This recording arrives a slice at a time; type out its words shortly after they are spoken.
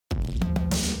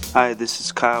Hi, this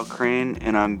is Kyle Crane,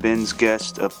 and I'm Ben's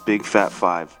guest of Big Fat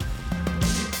Five.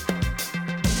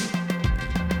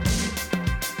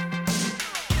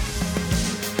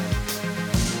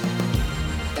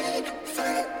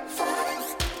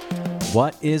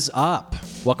 What is up?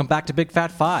 Welcome back to Big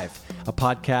Fat Five, a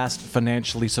podcast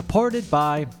financially supported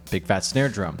by Big Fat Snare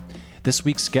Drum. This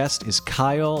week's guest is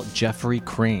Kyle Jeffrey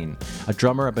Crane, a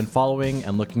drummer I've been following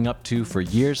and looking up to for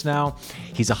years now.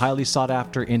 He's a highly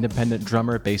sought-after independent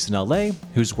drummer based in LA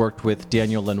who's worked with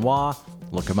Daniel Lanois,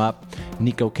 look him up,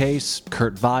 Neko Case,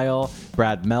 Kurt Vile,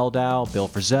 Brad Meldau, Bill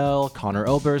Frisell, Connor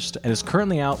Oberst, and is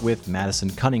currently out with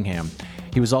Maddison Cunningham.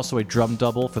 He was also a drum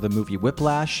double for the movie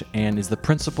Whiplash and is the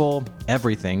principal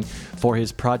everything for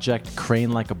his project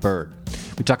Crane Like a Bird.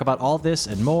 We talk about all this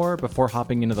and more before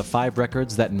hopping into the 5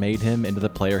 records that made him into the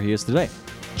player he is today.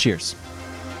 Cheers.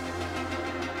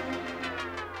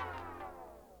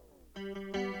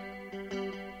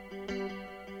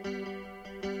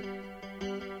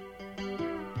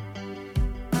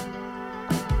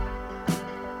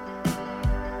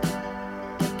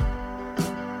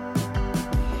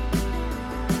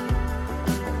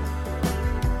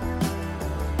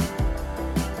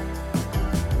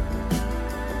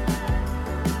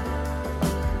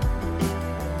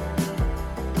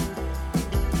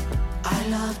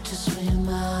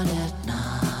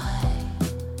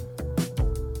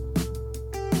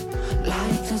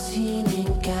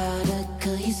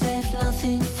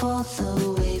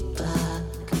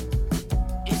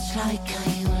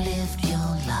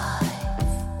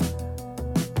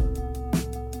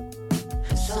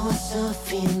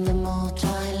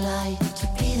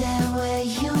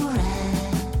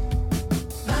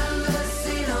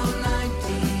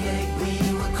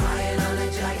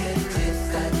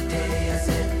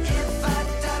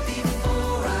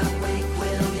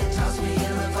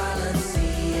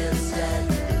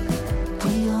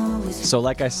 So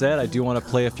like I said, I do want to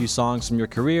play a few songs from your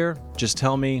career. Just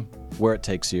tell me where it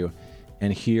takes you.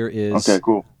 And here is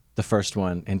the first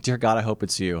one. And dear God, I hope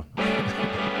it's you.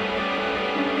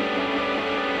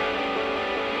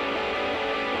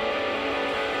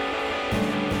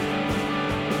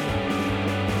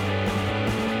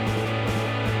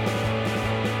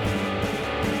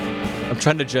 I'm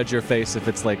trying to judge your face if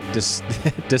it's like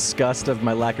disgust of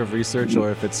my lack of research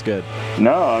or if it's good.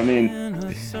 No, I mean...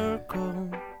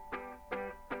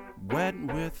 Wet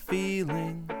with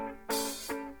feeling,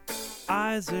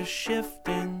 eyes are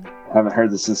shifting. I haven't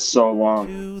heard this in so long.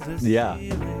 Yeah.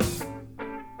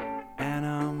 And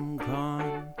I'm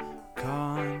gone.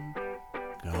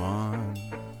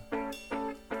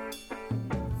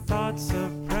 Thoughts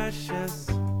are precious.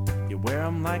 You wear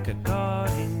them like a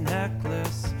gaudy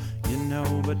necklace, you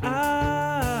know, but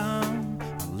I'm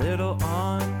a little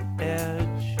on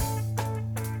edge.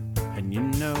 And you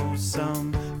know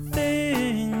some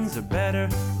things are better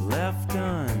left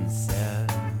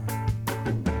unsaid.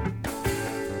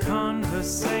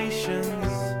 Conversations,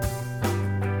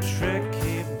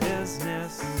 tricky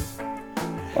business.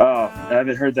 Oh, I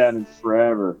haven't heard that in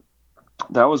forever.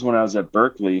 That was when I was at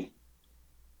Berkeley.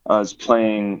 I was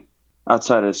playing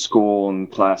outside of school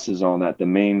and classes, all that. The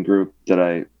main group that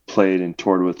I played and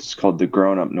toured with is called the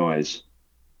Grown Up Noise.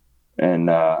 And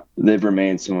they've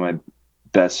remained some of my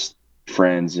best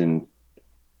friends, and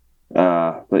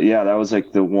but yeah, that was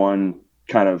like the one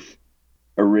kind of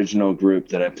original group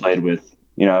that I played with.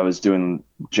 You know, I was doing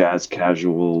jazz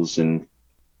casuals and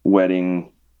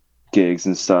wedding gigs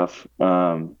and stuff.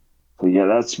 But yeah,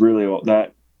 that's really all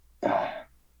that. I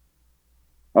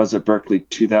was at Berkeley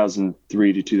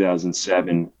 2003 to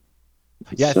 2007.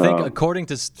 Yeah, so, I think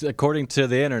according to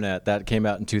the internet, that came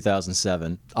out in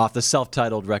 2007 off the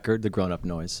self-titled record, The Grown Up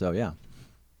Noise. So yeah,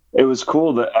 it was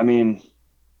cool. That I mean,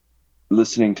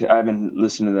 I haven't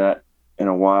listened to that in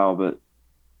a while, but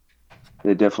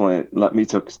they definitely let me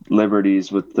took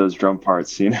liberties with those drum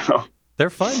parts, you know. They're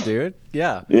fun, dude.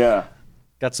 Yeah. Yeah.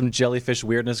 Got some jellyfish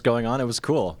weirdness going on. It was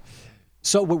cool.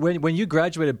 So when you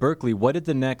graduated Berkeley, what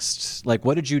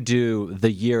did you do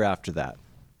the year after that?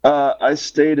 I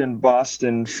stayed in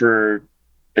Boston for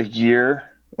a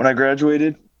year when I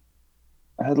graduated.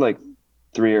 I had like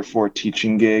 3 or 4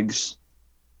 teaching gigs.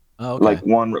 Oh, okay. Like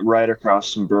one right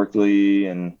across from Berkeley,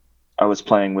 and I was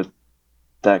playing with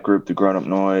that group, the Grown Up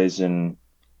Noise, and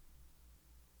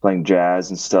playing jazz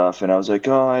and stuff. And I was like,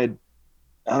 I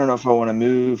don't know if I want to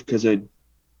move because I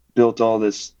built all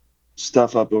this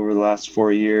stuff up over the last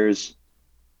 4 years.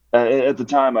 At the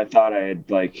time, I thought I had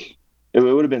it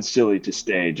would have been silly to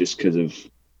stay just because of a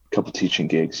couple teaching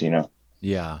gigs, you know.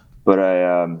 Yeah. But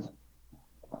I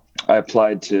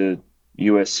applied to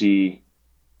USC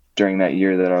during that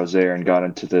year that I was there and got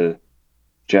into the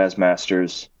Jazz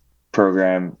Masters.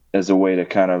 program as a way to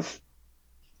kind of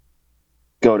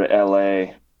go to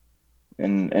LA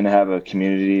and have a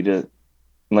community to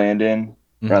land in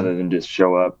rather than just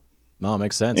show up, No, it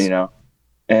makes sense.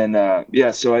 And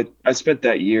so I spent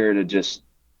that year to just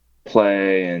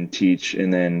play and teach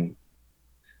and then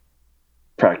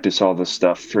practice all the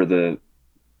stuff for the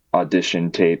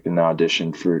audition tape and the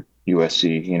audition for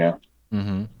USC.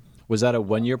 Was that a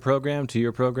 1-year program,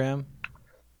 2-year program?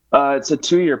 It's a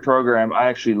 2-year program. I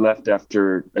actually left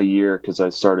after a year because I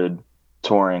started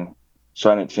touring,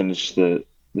 so I didn't finish the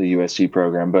USC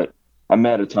program. But I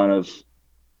met a ton of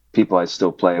people I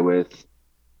still play with.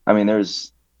 I mean,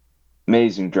 there's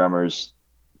amazing drummers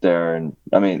there, and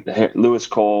I mean, Lewis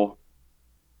Cole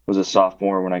was a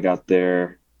sophomore when I got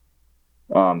there.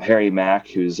 Harry Mack,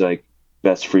 who's like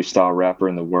best freestyle rapper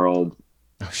in the world,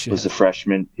 was a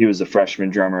freshman. He was a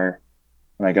freshman drummer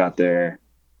when I got there.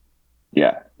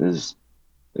 Yeah, it was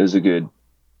a good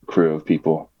crew of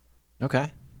people.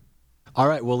 Okay. All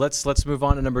right. Well, let's move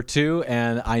on to number 2.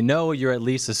 And I know you're at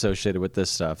least associated with this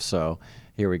stuff, so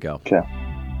here we go. Okay.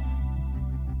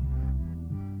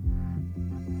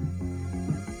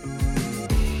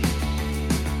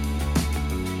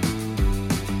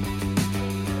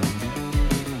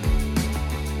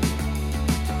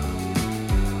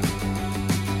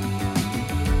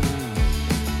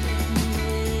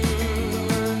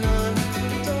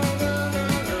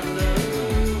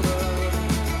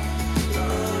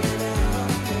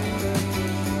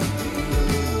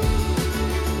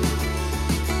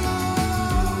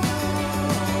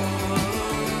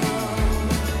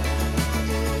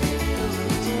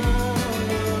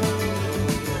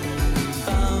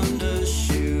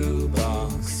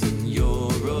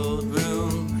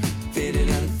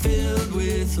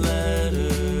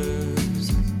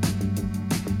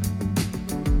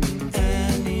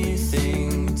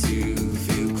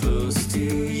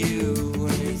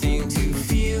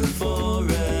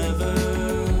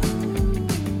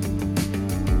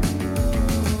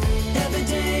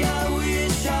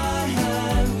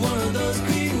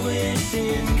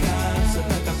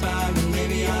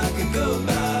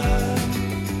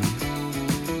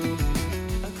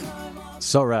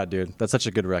 So rad, dude. That's such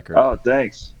a good record. Oh,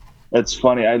 thanks. That's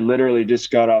funny. I literally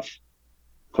just got off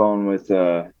phone with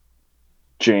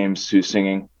James, who's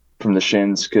singing from the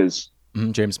Shins, because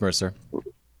James Mercer.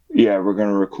 Yeah, we're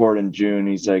gonna record in June.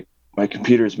 He's like, my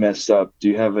computer's messed up. Do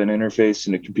you have an interface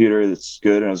in a computer that's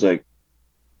good? And I was like,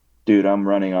 dude, I'm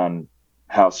running on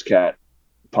Housecat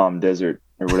Palm Desert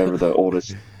or whatever the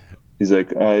oldest. He's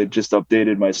like, I just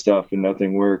updated my stuff and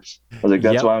nothing works. I was like,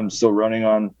 that's why I'm still running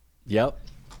on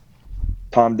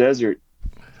Palm Desert.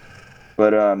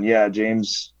 But yeah,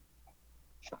 James,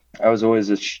 I was always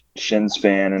a Shins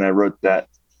fan, and I wrote that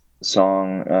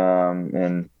song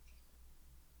and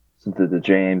sent it to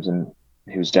James, and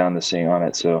he was down to sing on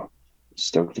it, so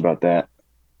stoked about that.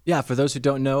 Yeah, for those who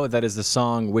don't know, that is the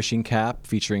song Wishing Cap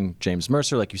featuring James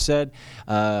Mercer, like you said,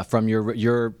 from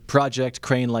your project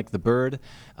Crane Like the Bird.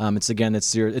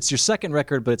 It's your second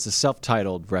record, but it's a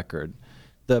self-titled record.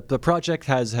 The project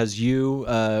has you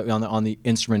on the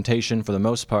instrumentation for the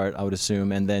most part, I would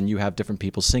assume, and then you have different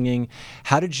people singing.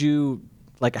 How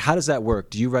does that work?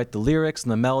 Do you write the lyrics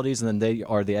and the melodies, and then they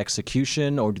are the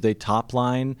execution, or do they top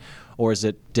line, or is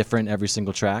it different every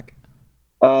single track?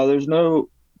 There's no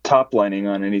top lining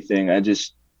on anything. I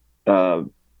just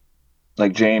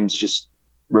like James just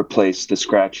replaced the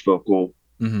scratch vocal.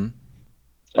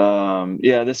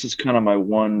 Yeah, this is kind of my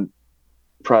one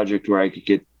project where I could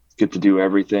get to do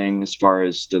everything as far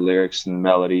as the lyrics and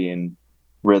melody and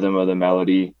rhythm of the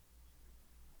melody,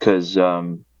 because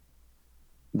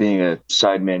being a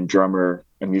sideman drummer,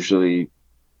 I'm usually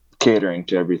catering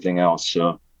to everything else,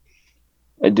 so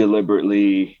I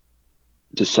deliberately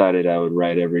decided I would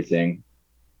write everything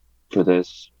for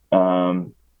this.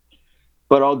 But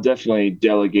I'll definitely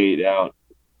delegate out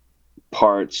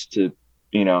parts to,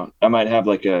 I might have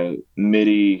like a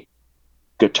MIDI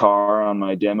guitar on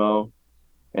my demo,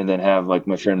 and then have like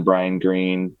my friend Brian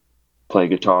Green play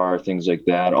guitar, things like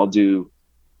that. I'll do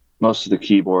most of the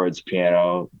keyboards,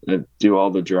 piano, I do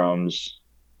all the drums.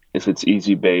 If it's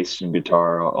easy bass and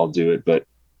guitar, I'll do it, but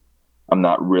I'm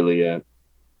not really a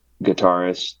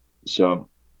guitarist. So,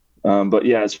 but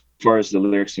yeah, as far as the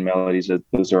lyrics and melodies,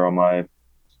 those are all mine,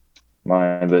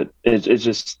 but it's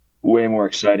just way more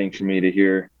exciting for me to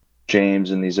hear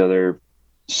James and these other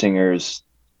singers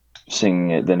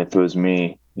singing it than if it was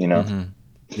me,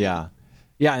 Yeah,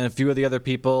 and a few of the other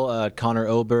people, Connor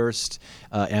Oberst,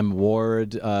 M.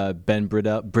 Ward, Ben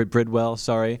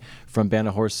Bridwell, from Band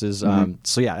of Horses.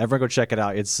 So yeah, everyone go check it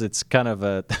out. It's kind of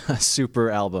a super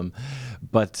album,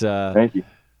 but thank you.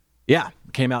 Yeah,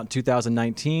 came out in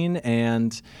 2019,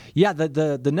 and yeah,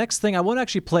 the next thing I won't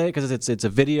actually play it because it's a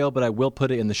video, but I will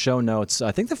put it in the show notes.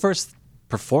 I think the first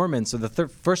performance, or the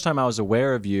first time I was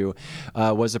aware of you,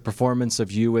 was a performance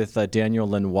of you with Daniel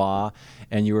Lanois,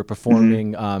 and you were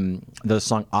performing the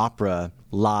song Opera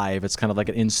live. It's kind of like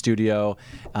an in-studio,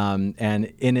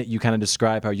 and in it you kind of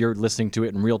describe how you're listening to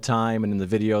it in real time, and in the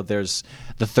video there's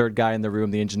the third guy in the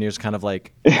room, the engineer's kind of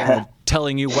like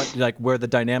telling you what, like, where the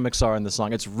dynamics are in the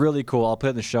song. It's really cool. I'll put it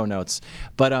in the show notes.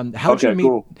 But how'd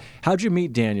you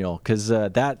meet Daniel? Because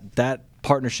that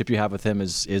partnership you have with him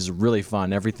is really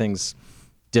fun. Everything's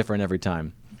different every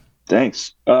time.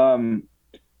 Thanks.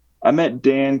 I met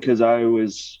Dan because I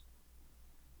was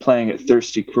playing at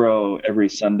Thirsty Crow every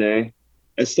Sunday.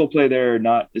 I still play there.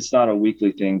 It's not a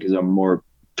weekly thing because I'm more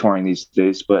touring these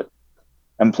days, but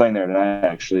I'm playing there tonight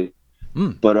actually.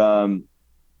 But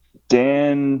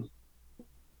Dan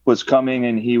was coming,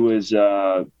 and he was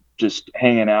just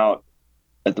hanging out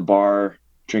at the bar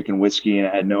drinking whiskey, and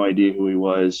I had no idea who he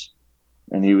was.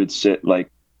 And he would sit like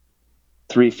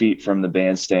 3 feet from the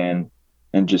bandstand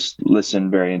and just listen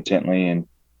very intently. And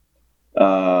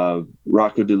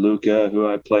Rocco DeLuca, who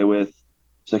I play with,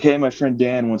 it's like, hey, my friend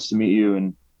Dan wants to meet you,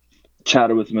 and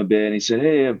chatted with him a bit. And he said,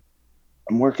 hey,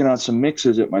 I'm working on some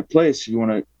mixes at my place if you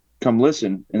want to come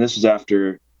listen. And this was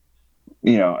after,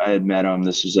 I had met him.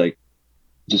 This was like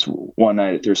just one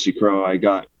night at Thirsty Crow. I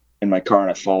got in my car and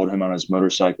I followed him on his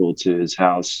motorcycle to his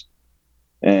house,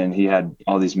 and he had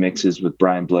all these mixes with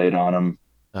Brian Blade on them.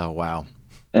 Oh, wow.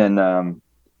 And on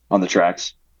the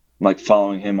tracks, I'm like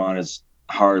following him on his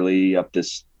Harley up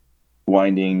this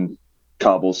winding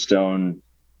cobblestone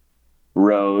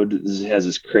road. He has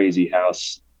this crazy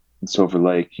house in Silver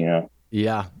Lake,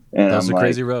 Yeah, and those are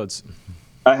crazy roads.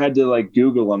 I had to like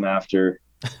Google him after,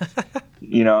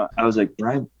 I was like,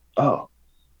 Brian, oh.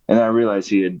 And I realized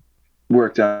he had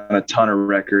worked on a ton of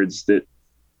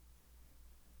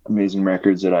amazing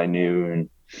records that I knew. And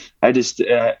I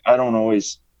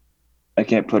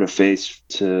can't put a face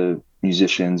to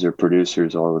musicians or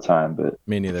producers all the time, but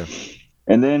me neither.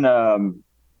 And then,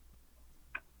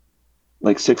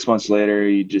 like 6 months later,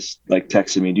 he just like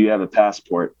texted me, do you have a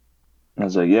passport? And I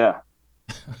was like, yeah.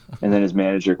 And then his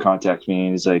manager contacted me,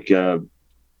 and he's like, Dan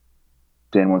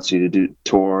wants you to do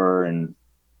tour. And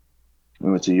we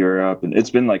went to Europe, and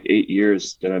it's been like 8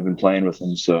 years that I've been playing with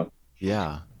him. So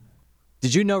yeah.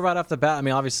 Did you know right off the bat? I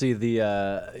mean, obviously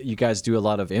you guys do a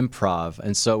lot of improv,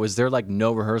 and so was there like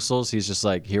no rehearsals? He's just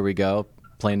like, here we go,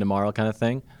 playing tomorrow kind of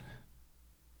thing?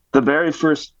 The very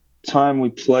first time we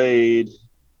played,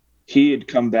 he had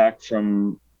come back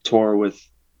from tour with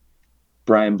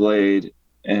Brian Blade,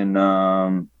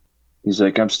 and he's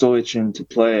like, I'm still itching to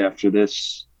play after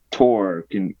this tour.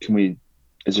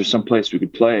 Is there some place we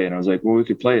could play? And I was like, well, we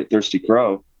could play at Thirsty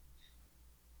Crow.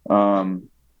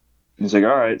 He's like,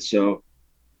 all right. So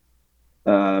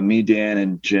me, Dan,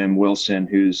 and Jim Wilson,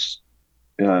 who's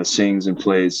sings and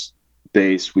plays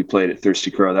bass, we played at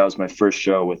Thirsty Crow. That was my first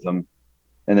show with them.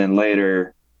 And then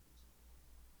later,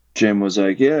 Jim was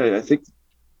like, yeah, I think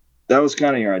that was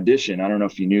kind of your audition. I don't know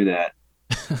if you knew that,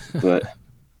 but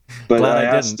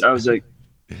I was like,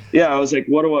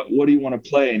 what do you want to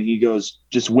play? And he goes,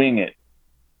 just wing it.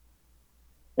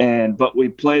 But we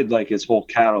played like his whole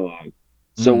catalog.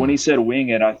 So when he said wing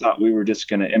it, I thought we were just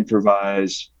going to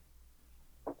improvise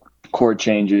chord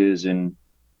changes and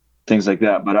things like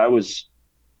that. But I was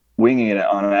winging it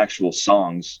on actual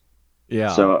songs.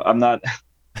 Yeah. So I'm not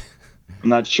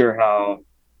sure how.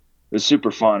 It was super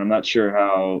fun. I'm not sure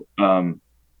how. I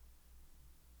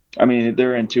mean,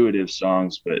 they're intuitive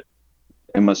songs, but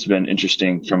it must have been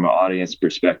interesting from an audience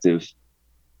perspective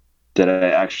that I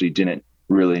actually didn't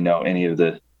really know any of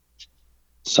the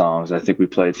songs. I think we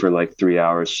played for like 3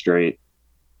 hours straight.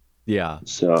 Yeah.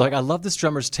 So it's like, I love this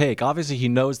drummer's take. Obviously he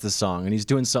knows the song and he's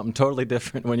doing something totally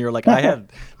different when you're like, I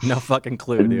had no fucking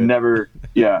clue, dude. Never.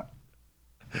 Yeah.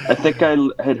 I think I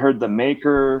had heard The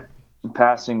Maker in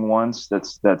passing once.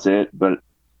 That's it. But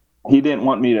he didn't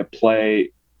want me to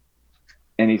play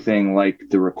anything like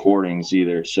the recordings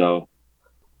either. So.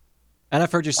 And I've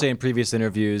heard you say in previous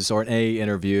interviews or in a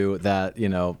interview that,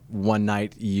 one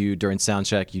night during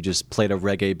soundcheck, you just played a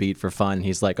reggae beat for fun.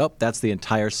 He's like, oh, that's the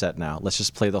entire set now. Let's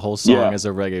just play the whole song as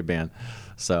a reggae band.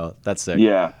 So that's sick.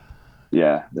 Yeah.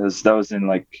 Yeah. That was in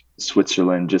like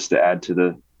Switzerland just to add to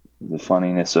the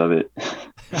funniness of it.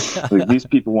 Like, these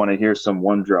people want to hear some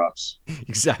one drops.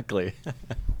 Exactly.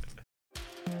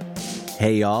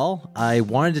 Hey y'all, I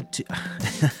wanted to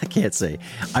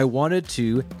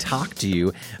talk to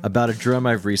you about a drum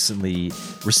I've recently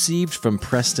received from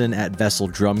Preston at Vessel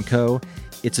Drum Co.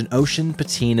 It's an ocean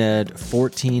patinaed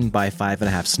 14 by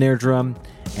 5.5 snare drum,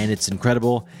 and it's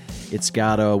incredible. It's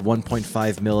got a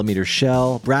 1.5 millimeter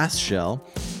shell, brass shell,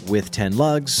 with 10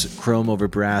 lugs, chrome over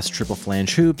brass triple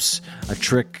flange hoops, a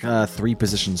trick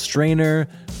 3-position strainer,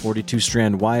 42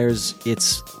 strand wires.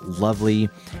 It's lovely,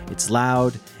 it's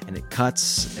loud, and it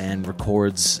cuts and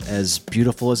records as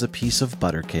beautiful as a piece of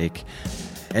butter cake.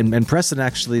 And Preston,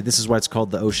 actually, this is why it's called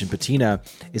the ocean patina,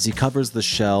 is he covers the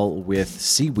shell with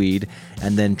seaweed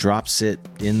and then drops it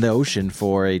in the ocean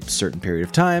for a certain period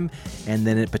of time, and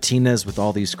then it patinas with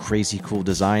all these crazy cool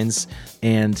designs.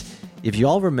 And if you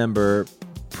all remember,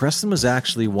 Preston was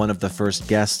actually one of the first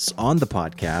guests on the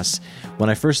podcast. When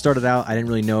I first started out, I didn't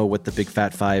really know what the Big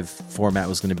Fat Five format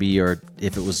was going to be, or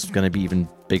if it was going to be even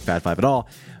Big Fat Five at all.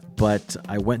 But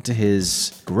I went to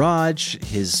his garage,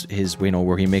 his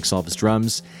where he makes all of his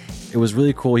drums. It was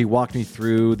really cool. He walked me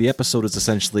through. The episode is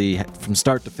essentially from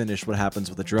start to finish what happens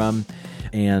with a drum,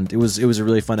 and it was a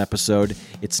really fun episode.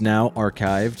 It's now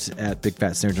archived at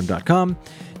bigfatsnaredrum.com,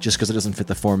 just because it doesn't fit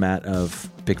the format of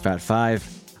Big Fat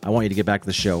 5. I want you to get back to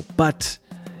the show, but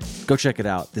go check it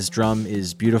out. This drum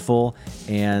is beautiful,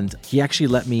 and he actually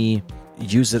let me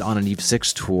use it on an Eve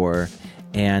 6 tour,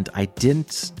 and I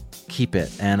didn't keep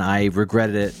it, and I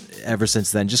regretted it ever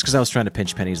since then, just because I was trying to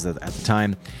pinch pennies at the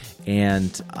time,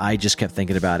 and I just kept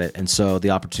thinking about it. And so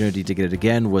the opportunity to get it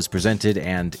again was presented,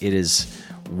 and it is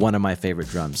one of my favorite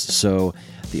drums. So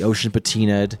the ocean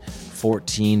patinaed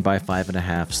 14 by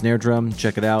 5.5 snare drum,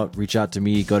 check it out. Reach out to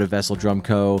me, go to Vessel Drum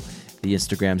Co. The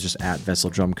Instagram's just at Vessel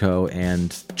Drum Co.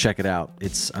 and check it out.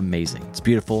 It's amazing. It's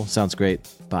beautiful. Sounds great.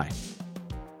 Bye.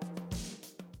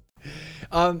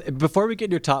 Before we get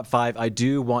into your top 5, I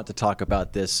do want to talk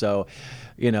about this. So,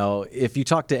 if you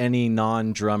talk to any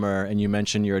non-drummer and you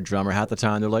mention you're a drummer, half the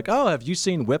time they're like, "Oh, have you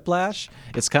seen Whiplash?"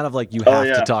 It's kind of like you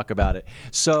have to talk about it.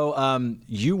 So,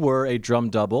 you were a drum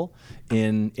double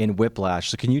in Whiplash.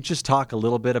 So, can you just talk a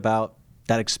little bit about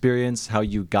that experience, how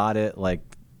you got it, like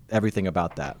everything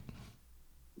about that?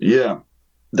 Yeah,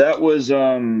 that was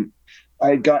I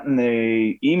had gotten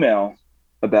a email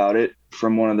about it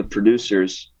from one of the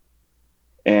producers.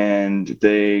 And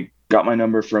they got my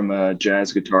number from a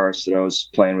jazz guitarist that I was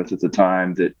playing with at the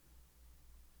time that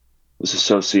was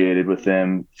associated with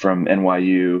them from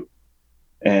NYU.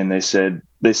 And they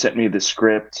sent me the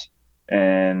script,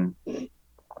 and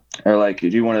they're like, "Do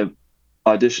you want to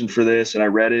audition for this?" And I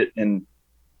read it, and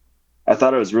I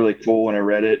thought it was really cool when I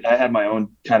read it. I had my own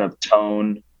kind of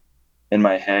tone in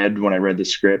my head when I read the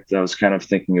script. I was kind of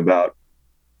thinking about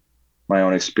my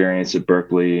own experience at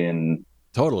Berkeley and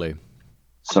totally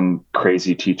some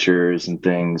crazy teachers and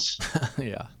things.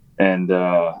 Yeah. And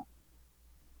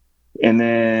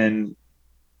then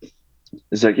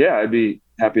it's like, yeah, I'd be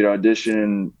happy to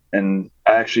audition. And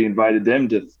I actually invited them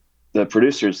to the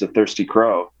producers, the Thirsty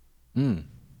Crow,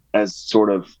 as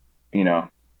sort of,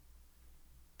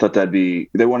 thought they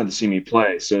wanted to see me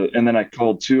play. So, and then I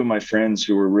called 2 of my friends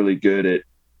who were really good at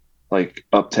like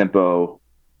up-tempo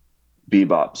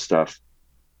bebop stuff.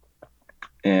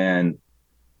 And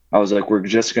I was like, we're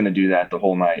just going to do that the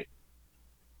whole night.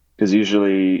 Because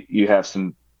usually you have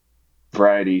some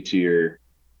variety to your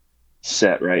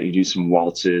set, right? You do some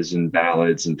waltzes and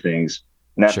ballads and things.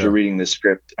 And after reading the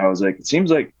script, I was like, it seems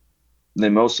like they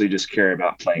mostly just care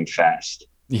about playing fast.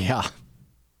 Yeah.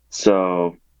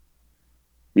 So,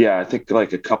 yeah, I think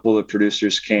like a couple of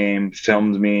producers came,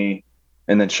 filmed me,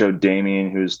 and then showed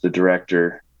Damien, who's the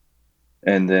director.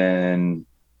 And then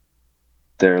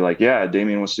they're like, yeah,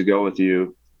 Damien wants to go with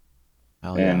you.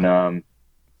 Oh, yeah. And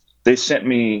they sent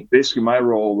me, basically my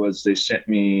role was they sent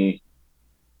me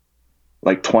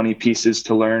like 20 pieces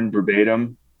to learn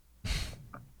verbatim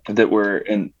that were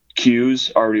in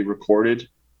cues already recorded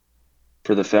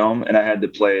for the film. And I had to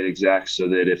play it exact so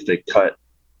that if they cut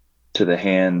to the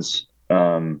hands,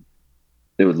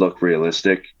 it would look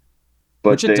realistic.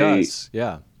 But which it does,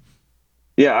 yeah.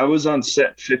 Yeah, I was on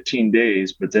set 15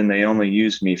 days, but then they only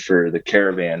used me for the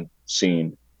caravan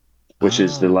scene, which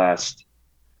is the last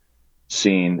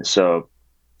scene. So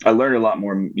I learned a lot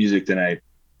more music than I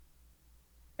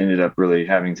ended up really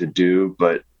having to do,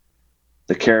 but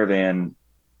the caravan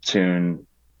tune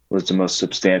was the most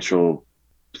substantial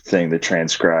thing to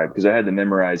transcribe, because I had to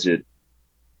memorize it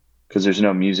because there's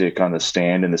no music on the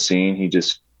stand in the scene. He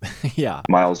just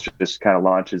Miles just kind of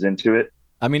launches into it.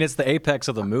 I mean, it's the apex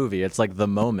of the movie. It's like the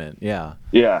moment. Yeah.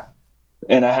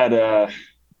 And I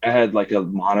had like a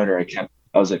monitor.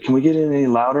 I was like, can we get it any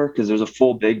louder? Because there's a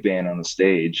full big band on the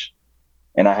stage,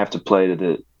 and I have to play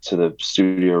to the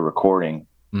studio recording,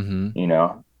 and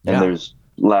there's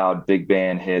loud big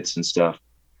band hits and stuff.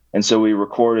 And so we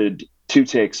recorded 2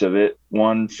 takes of it,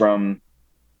 one from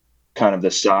kind of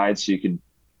the side, so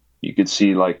you could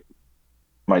see like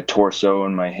my torso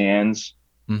and my hands,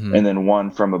 Mm-hmm. and then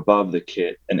one from above the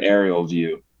kit, an aerial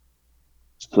view.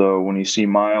 So when you see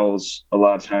Miles, a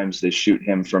lot of times they shoot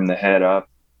him from the head up,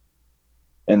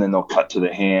 and then they'll cut to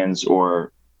the hands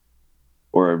or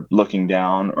looking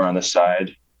down or on the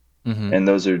side, Mm-hmm. and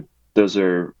those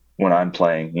are when I'm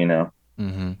playing, you know.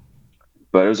 Mm-hmm.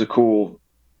 But it was a cool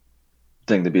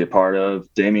thing to be a part of.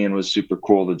 Damien was super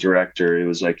cool, the director. It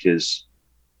was like his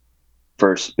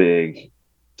first big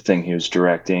thing he was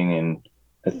directing, and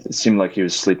it seemed like he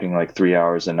was sleeping like 3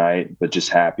 hours a night, but just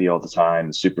happy all the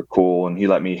time. Super cool. And he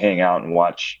let me hang out and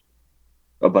watch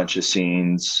a bunch of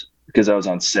scenes because I was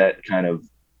on set kind of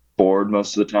bored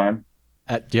most of the time.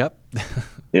 Yep.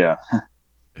 Yeah.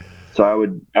 So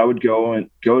I would go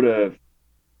to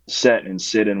set and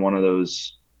sit in one of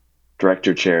those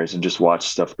director chairs and just watch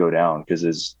stuff go down because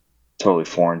it's totally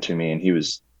foreign to me, and he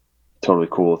was totally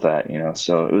cool with that, you know.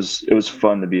 So it was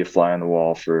fun to be a fly on the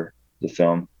wall for the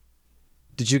film.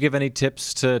 Did you give any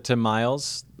tips to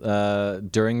Miles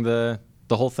during the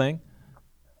whole thing?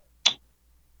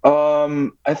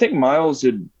 I think Miles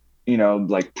had, you know,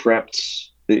 like prepped.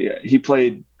 He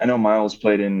played. I know Miles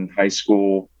played in high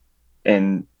school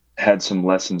and had some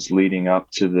lessons leading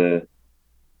up to the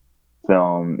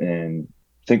film. And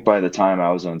I think by the time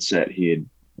I was on set, you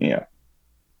know,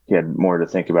 he had more to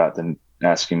think about than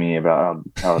asking me about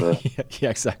how to Yeah,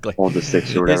 exactly. hold the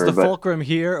sticks or Is whatever. the But fulcrum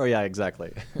here? Oh, yeah,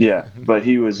 exactly. yeah, but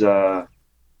he was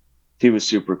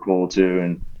super cool too,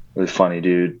 and really funny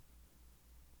dude.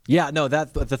 Yeah, no,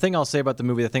 that the thing I'll say about the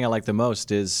movie, the thing I like the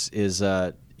most is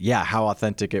yeah, how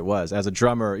authentic it was. As a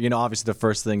drummer, you know, obviously the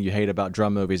first thing you hate about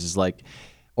drum movies is like,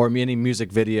 or any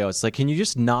music video, it's like, can you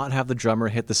just not have the drummer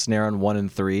hit the snare on 1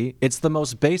 and 3? It's the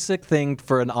most basic thing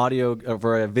for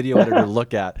for a video editor to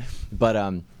look at,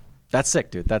 but that's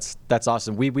sick, dude. That's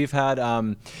awesome. We've had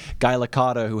Guy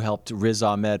Licata, who helped Riz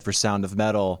Ahmed for Sound of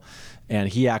Metal, and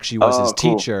he actually was his Oh,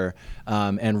 cool. teacher.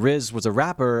 And Riz was a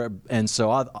rapper, and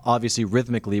so obviously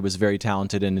rhythmically was very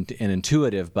talented and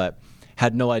intuitive, but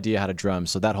had no idea how to drum.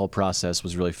 So that whole process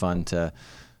was really fun to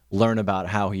learn about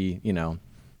how he, you know,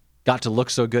 got to look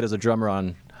so good as a drummer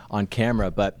on camera.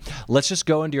 But let's just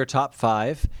go into your top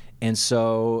 5. And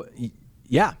so,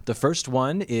 yeah, the first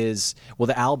one is, well,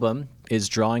 the album is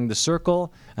Drawing the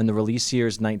Circle, and the release year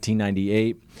is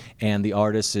 1998, and the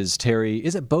artist is Terry.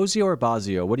 Is it Bozzio or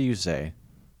Bozzio? What do you say?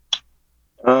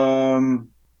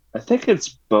 I think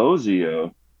it's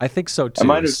Bozio. I think so I too.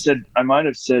 might have said I might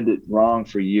have said it wrong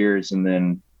for years and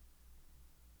then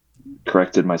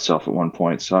corrected myself at one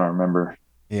point, so I don't remember.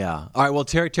 Yeah. All right. Well,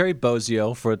 Terry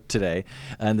Bozzio for today,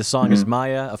 and the song is Mhm.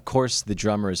 Maya. Of course, the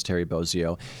drummer is Terry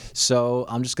Bozzio. So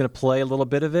I'm just going to play a little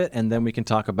bit of it, and then we can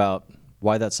talk about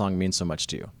why that song means so much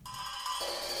to you.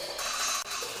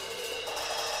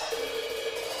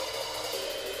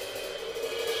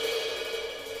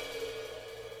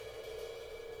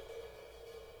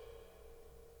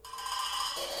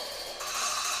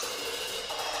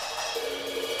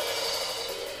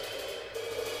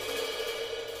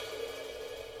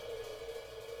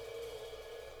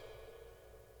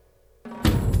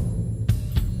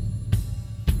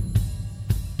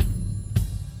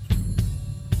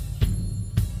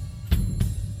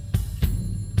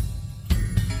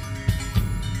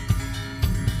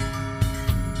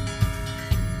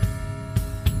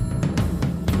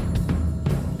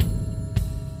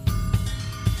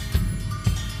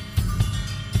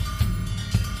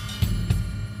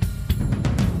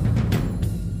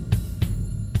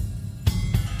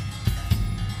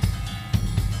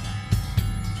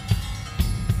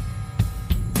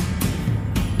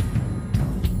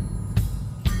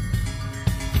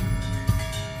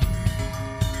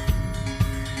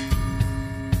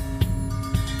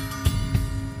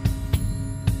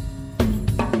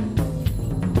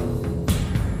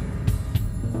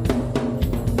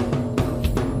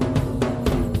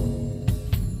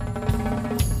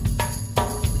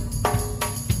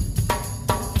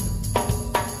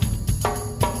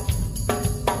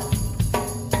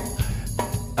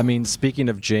 I mean, speaking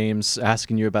of James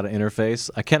asking you about an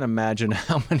interface, I can't imagine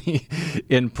how many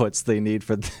inputs they need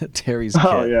for Terry's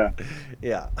Oh kit. yeah.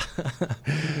 Yeah.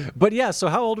 But yeah, so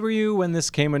how old were you when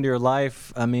this came into your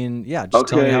life? I mean, yeah, just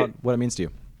tell me Okay. what it means to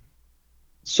you.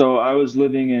 So I was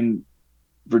living in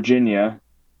Virginia,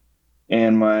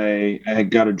 and I had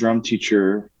got a drum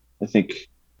teacher. I think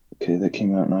okay, that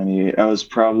came out in '98. I was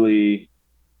probably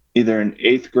either in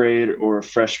eighth grade or a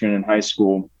freshman in high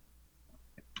school.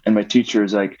 And my teacher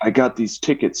is like, I got these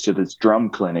tickets to this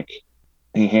drum clinic.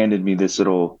 He handed me this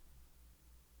little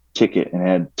ticket and it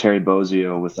had Terry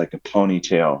Bozzio with like a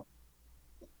ponytail.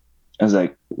 I was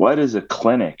like, what is a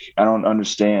clinic? I don't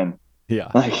understand. Yeah.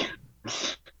 Like,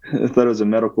 I thought it was a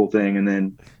medical thing. And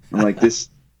then I'm like, this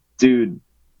dude,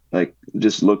 like,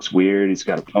 just looks weird. He's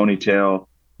got a ponytail,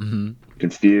 Hmm.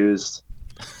 confused.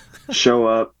 Show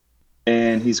up,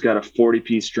 and he's got a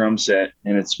 40-piece drum set.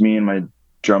 And it's me and my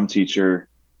drum teacher,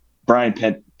 Brian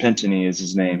Pentony is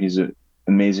his name. He's an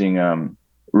amazing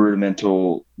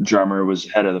rudimental drummer, was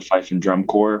head of the fife and drum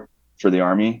corps for the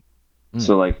Army. Mm.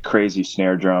 So, like, crazy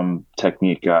snare drum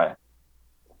technique guy.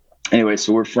 Anyway,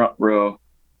 so we're front row,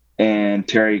 and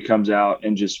Terry comes out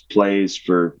and just plays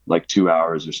for like 2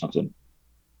 hours or something.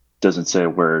 Doesn't say a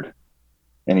word.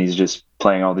 And he's just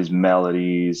playing all these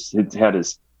melodies. He had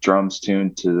his drums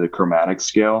tuned to the chromatic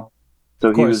scale. So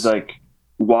Of he was course. like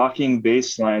walking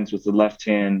bass lines with the left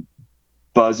hand,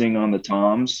 buzzing on the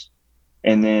toms,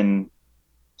 and then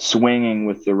swinging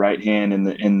with the right hand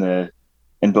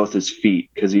in both his feet,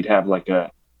 because he'd have like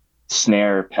a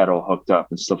snare pedal hooked up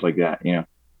and stuff like that, you know.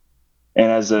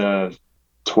 And as a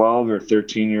 12 or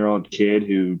 13-year-old kid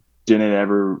who didn't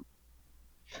ever,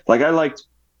 like, I liked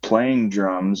playing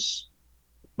drums,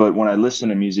 but when I listened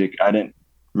to music, I didn't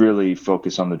really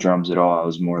focus on the drums at all. I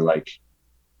was more like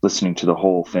listening to the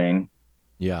whole thing.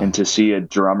 Yeah. And to see a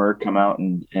drummer come out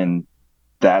and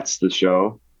that's the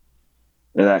show,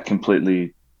 that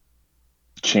completely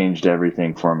changed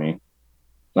everything for me.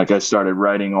 Like, I started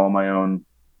writing all my own.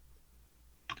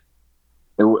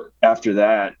 After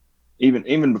that,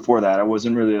 even before that, I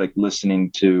wasn't really like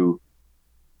listening to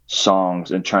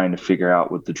songs and trying to figure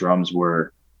out what the drums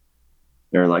were.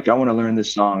 They're like, I want to learn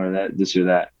this song or that, this or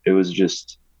that. It was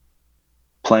just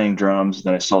playing drums.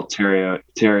 Then I saw Terry,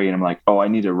 and I'm like, oh, I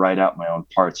need to write out my own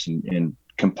parts and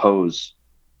compose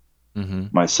Hmm.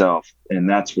 myself. And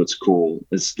that's what's cool.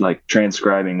 It's like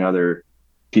transcribing other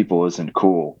people isn't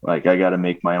cool. Like, I got to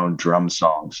make my own drum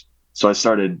songs. So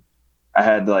I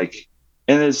had like,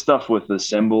 and there's stuff with the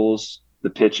cymbals, the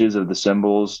pitches of the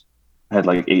cymbals. I had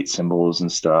like 8 cymbals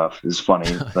and stuff. It's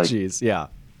funny. Like, Jeez. Yeah.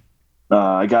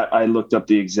 I looked up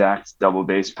the exact double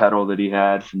bass pedal that he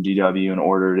had from DW and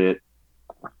ordered it.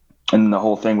 And the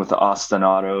whole thing with the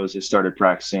ostinatos, I started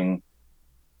practicing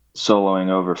soloing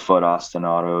over foot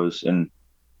ostinatos. And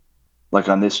like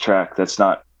on this track, that's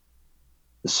not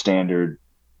the standard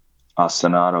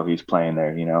ostinato he's playing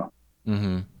there, you know?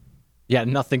 Hmm. Yeah.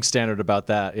 Nothing standard about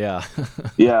that. Yeah.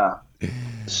 Yeah.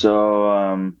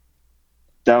 So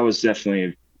that was definitely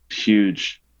a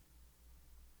huge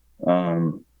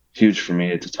for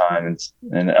me at the time.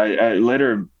 And I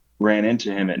later ran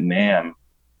into him at NAMM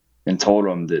and told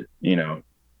him that, you know,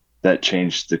 that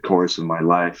changed the course of my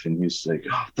life. And he's like,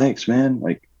 oh, thanks, man.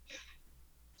 Like,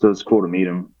 so it's cool to meet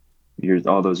him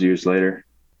all those years later.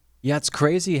 Yeah, it's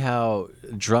crazy how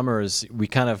drummers, we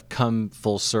kind of come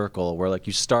full circle where like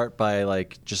you start by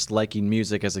like just liking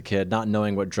music as a kid, not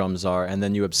knowing what drums are, and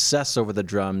then you obsess over the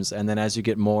drums, and then as you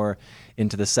get more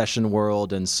into the session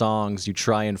world and songs, you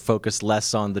try and focus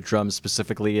less on the drums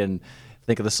specifically and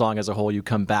think of the song as a whole, you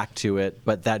come back to it,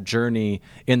 but that journey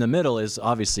in the middle is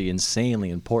obviously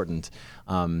insanely important.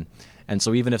 And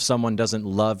so even if someone doesn't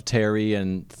love Terry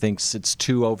and thinks it's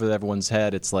too over everyone's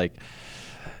head, it's like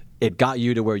it got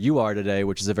you to where you are today,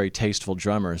 which is a very tasteful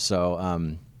drummer.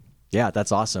 So, yeah,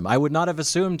 that's awesome. I would not have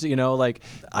assumed, you know, like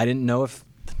I didn't know if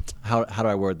how do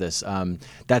I word this?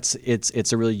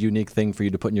 It's a really unique thing for you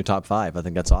to put in your top 5. I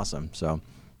think that's awesome. So,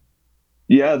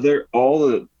 Yeah, they're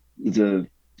all the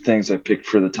things I picked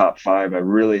for the top 5. I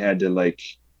really had to like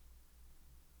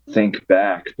think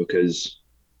back because,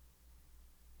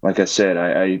 like I said,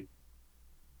 I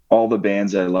all the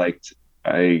bands I liked,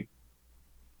 I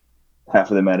half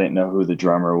of them I didn't know who the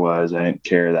drummer was. I didn't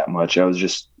care that much. I was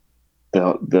just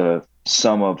the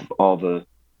sum of all the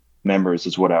members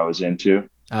is what I was into.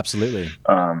 absolutely.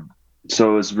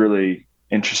 So it was really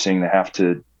interesting to have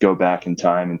to go back in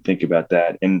time and think about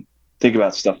that and think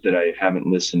about stuff that I haven't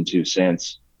listened to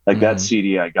since. Like that Hmm.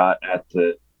 CD I got at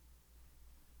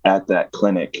that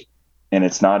clinic, and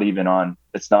it's not on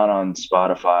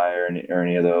Spotify or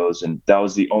any of those. And that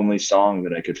was the only song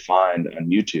that I could find on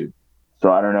YouTube.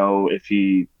 So I don't know if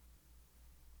he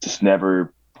just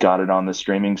never got it on the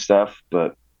streaming stuff,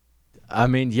 but I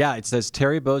mean, yeah, it says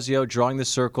Terry Bozzio drawing the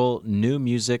circle, new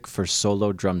music for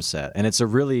solo drum set, and it's a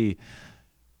really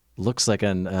looks like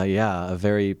a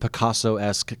very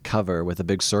Picasso-esque cover with a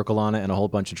big circle on it and a whole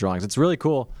bunch of drawings. It's really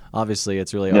cool. Obviously,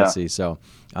 it's really yeah. artsy. So,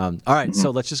 all right,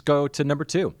 so let's just go to number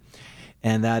 2,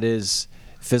 and that is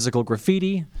Physical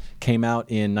Graffiti. Came out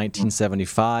in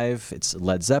 1975. It's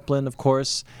Led Zeppelin, of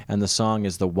course, and the song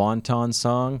is the Wonton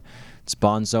song. It's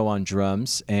Bonzo on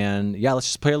drums, and yeah, let's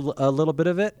just play a little bit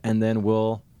of it, and then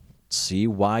we'll see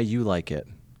why you like it,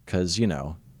 because you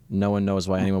know No one knows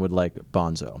why anyone would like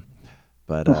Bonzo.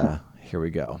 But here we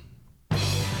go.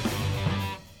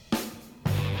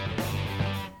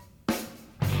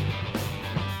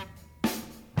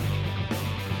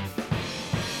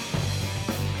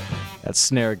 That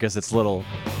snare gets its little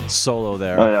solo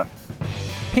there. Oh, yeah.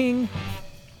 Ping.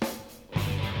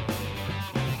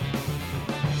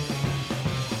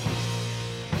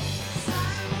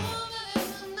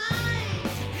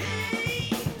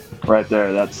 Right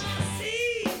there, that's...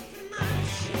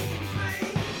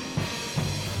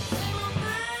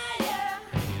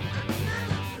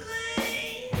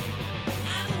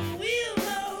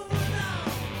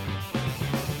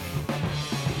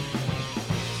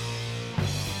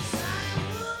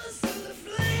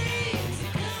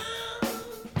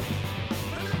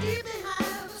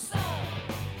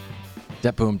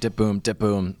 Dip boom, dip boom, dip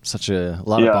boom. Such a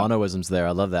lot of Bonoisms there.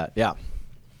 I love that. Yeah.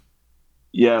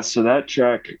 Yeah, so that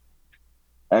track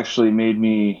actually made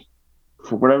me,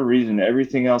 for whatever reason,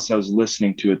 everything else I was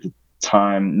listening to at the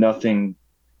time, nothing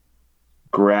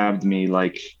grabbed me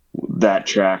like that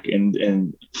track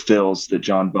and fills that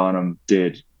John Bonham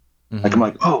did. Mm-hmm. Like, I'm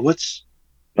like, oh, what's,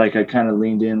 like, I kind of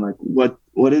leaned in, like, what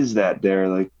is that there?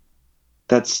 Like,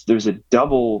 there's a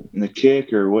double in the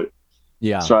kick or what?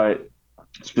 Yeah. So I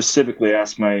specifically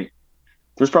asked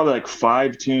there's probably like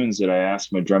 5 tunes that I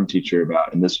asked my drum teacher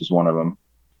about, and this was one of them.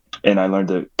 And I learned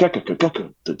there's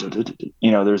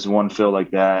one fill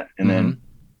like that, and then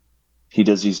he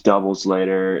does these doubles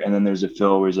later, and then there's a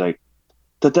fill where he's like,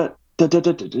 kind of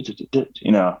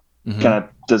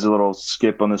does a little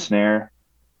skip on the snare.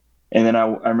 And then I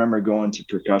remember going to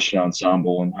percussion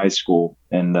ensemble in high school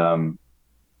and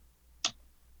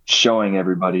showing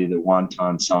everybody the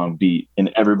Wonton song beat, and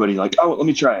everybody like, oh, let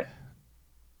me try it.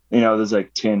 There's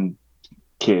like 10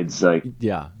 kids like,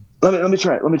 yeah, let me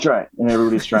try it, and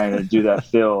everybody's trying to do that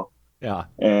fill. Yeah.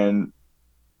 And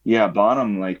yeah,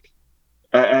 Bonham, like,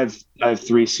 I have 3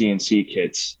 CNC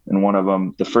kits, and one of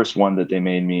them, the first one that they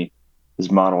made me,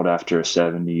 is modeled after a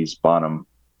 70s Bonham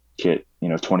kit,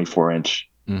 24-inch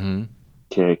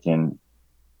kick and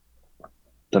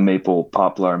the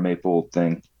poplar maple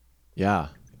thing. Yeah.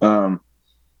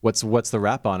 What's the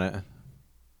wrap on it?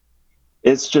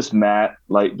 It's just matte,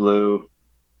 light blue.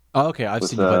 Oh, okay. I've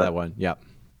seen you play that one. Yeah.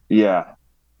 Yeah.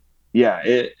 Yeah.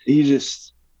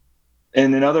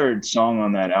 And another song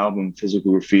on that album,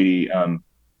 Physical Graffiti,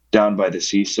 Down by the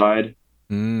Seaside,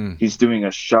 he's doing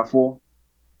a shuffle,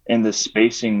 and the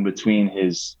spacing between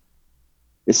it's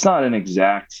not an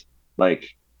exact, like,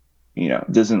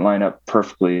 it doesn't line up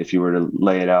perfectly if you were to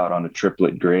lay it out on a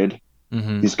triplet grid.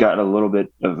 He's got a little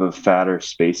bit of a fatter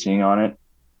spacing on it,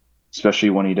 especially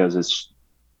when he does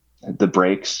the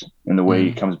breaks and the way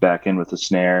he comes back in with the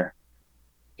snare.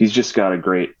 He's just got a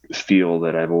great feel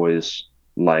that I've always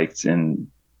liked,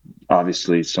 and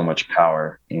obviously so much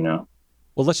power, Well,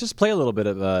 let's just play a little bit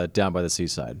of Down by the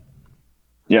Seaside.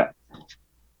 Yeah.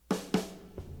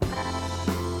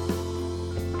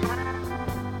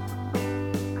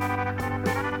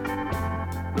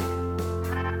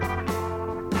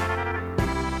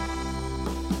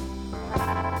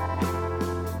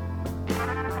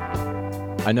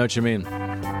 I know what you mean.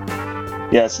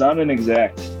 Yeah, it's not an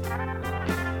exact.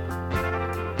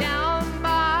 Down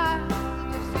by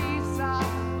the seaside,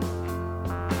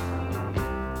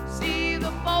 see the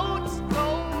boats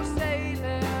go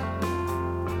sailing.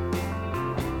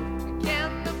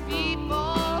 Can the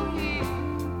people hear?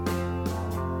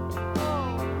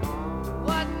 Oh,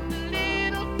 what the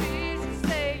little fish are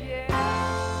saying.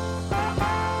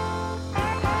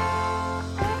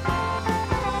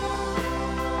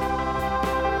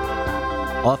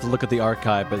 I'll have to look at the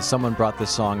archive, but someone brought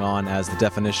this song on as the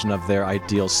definition of their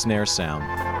ideal snare sound.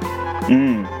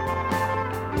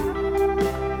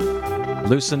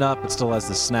 Loosen up, it still has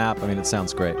the snap. I mean, it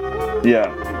sounds great. Yeah.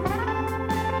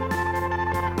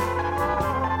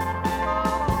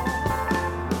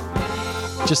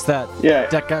 Just that. Yeah.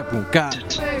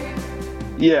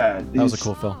 Yeah. That was a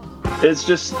cool fill. It's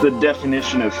just the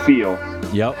definition of feel.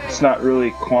 Yep. It's not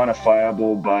really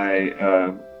quantifiable by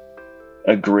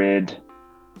a grid.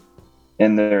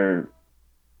 And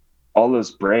all those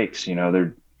breaks,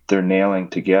 they're nailing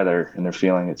together and they're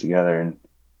feeling it together. And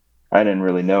I didn't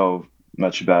really know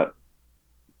much about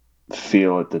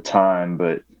feel at the time,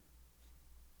 but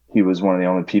he was one of the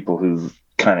only people who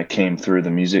kind of came through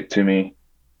the music to me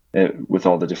with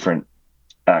all the different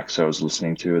acts I was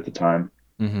listening to at the time.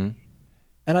 And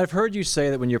I've heard you say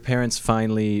that when your parents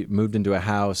finally moved into a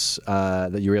house,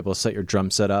 that you were able to set your drum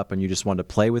set up and you just wanted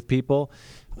to play with people.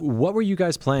 What were you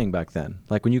guys playing back then?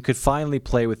 Like when you could finally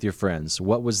play with your friends,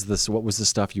 what was the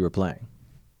stuff you were playing?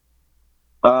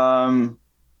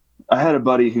 I had a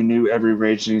buddy who knew every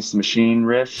Rage Against the Machine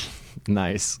riff,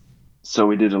 Nice. so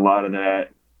we did a lot of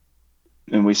that,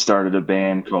 and we started a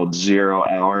band called 0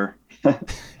 Hour,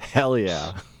 Hell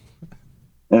yeah.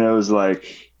 and it was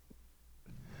like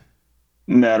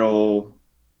metal,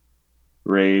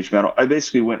 rage metal. I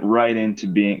basically went right into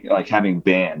being like having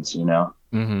bands,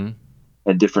 Mm-hmm.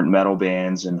 had different metal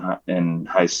bands in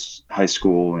high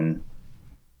school, and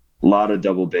a lot of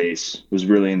double bass. Was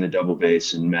really into double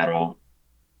bass and metal.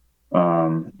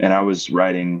 And I was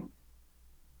writing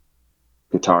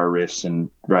guitar riffs and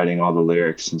writing all the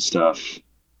lyrics and stuff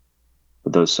for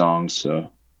those songs.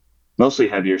 So mostly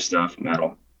heavier stuff,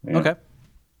 metal. Yeah. Okay.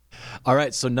 All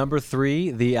right, so number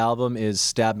 3, the album is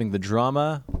Stabbing the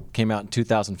Drama. Came out in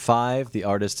 2005. The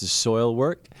artist is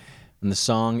Soilwork, and the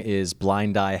song is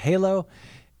Blind Eye Halo.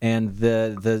 And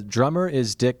the drummer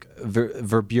is Dick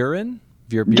Verburen.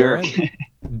 Dirk.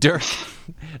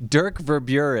 Dirk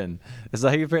Verburen. Is that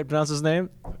how you pronounce his name?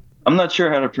 I'm not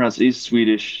sure how to pronounce it. He's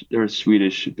Swedish. They're a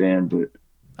Swedish band, but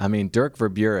I mean, Dirk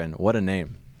Verburen. What a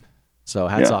name. So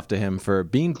hats Yeah. off to him for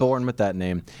being born with that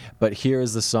name. But here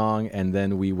is the song, and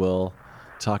then we will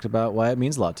talk about why it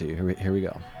means a lot to you. Here we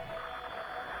go.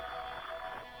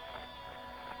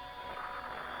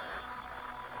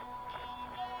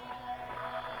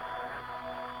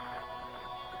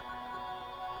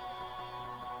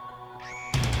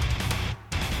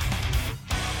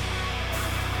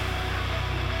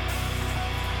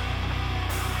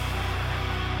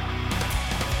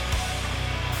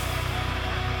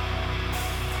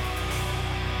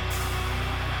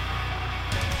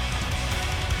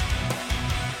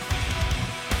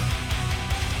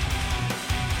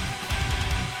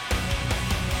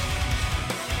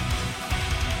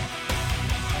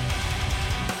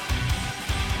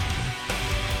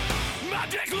 My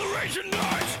declaration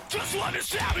night, just want to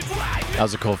sound it right That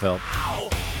was a cool film.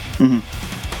 now.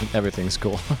 Everything's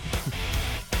cool.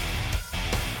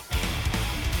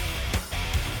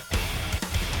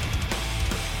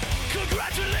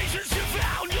 Congratulations, you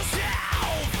found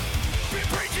yourself. Been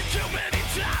preaching too many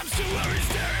times to a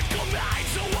hysterical mind,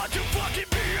 so why don't you fucking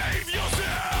behave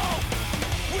yourself?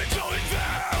 We're going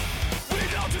there, we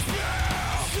don't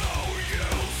despair. So you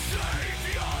save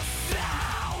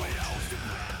yourself.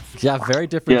 Yeah, very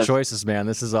different Yes. choices, man.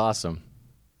 This is awesome.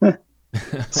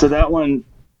 so that one.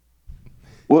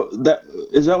 What that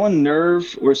is that one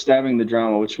Nerve or Stabbing the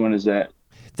Drama? Which one is that?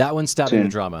 That one's Stabbing the Tin.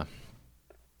 Drama.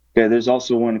 Okay, there's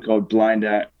also one called Blind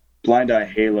Eye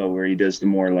Halo, where he does the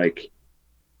more like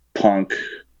punk,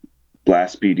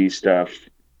 blast beaty stuff.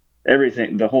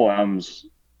 Everything, the whole album's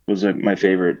was like my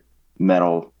favorite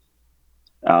metal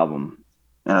album,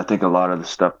 and I think a lot of the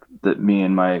stuff that me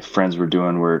and my friends were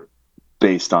doing were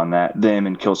based on that. Them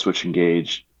and Killswitch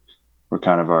Engage were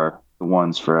kind of the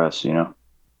ones for us,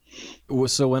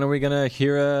 So when are we going to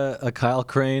hear a Kyle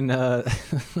Crane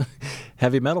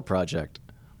heavy metal project?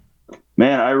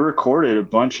 Man, I recorded a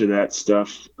bunch of that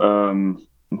stuff in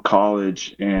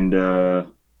college, and I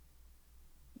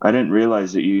didn't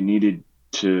realize that you needed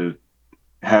to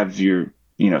have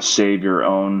save your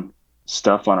own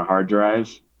stuff on a hard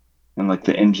drive, and like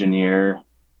the engineer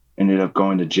ended up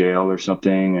going to jail or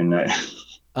something, and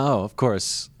Oh, of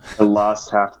course. I lost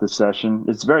half the session.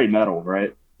 It's very metal,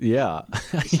 right? Yeah.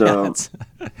 So-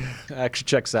 yeah, actually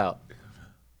checks out.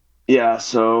 Yeah,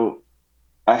 so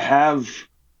I have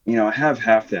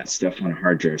half that stuff on a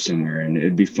hard drive somewhere, and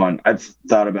it'd be fun. I've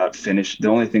thought about the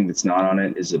only thing that's not on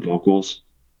it is the vocals.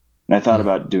 And I thought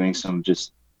about doing some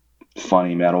just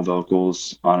funny metal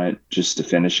vocals on it just to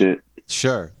finish it.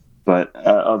 Sure. But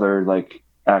other like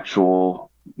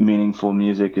actual meaningful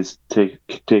music is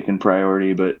taking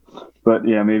priority. But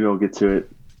yeah, maybe I'll get to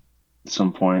it at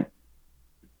some point.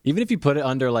 Even if you put it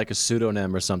under like a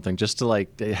pseudonym or something, just to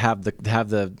like have the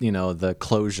the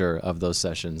closure of those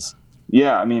sessions.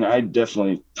 Yeah, I mean, I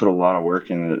definitely put a lot of work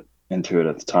into it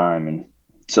at the time, and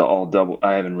so all double.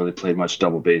 I haven't really played much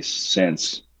double bass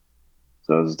since,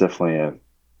 so it was definitely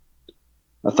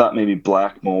I thought maybe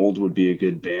Black Mold would be a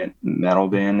good metal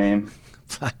band name.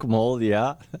 Black Mold,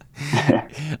 yeah. I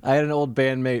had an old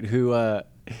bandmate who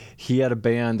he had a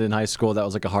band in high school that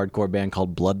was like a hardcore band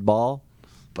called Blood Ball.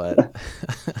 But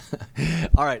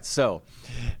all right, so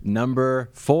number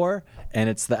 4, and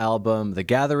it's the album The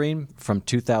Gathering from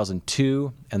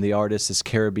 2002, and the artist is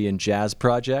Caribbean Jazz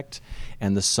Project,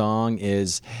 and the song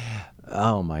is,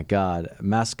 oh my God,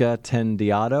 Masca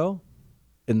Tendiado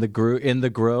in the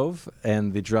Grove,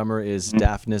 and the drummer is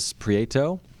Daphnis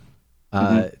Prieto.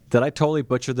 Did I totally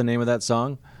butcher the name of that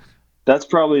song? That's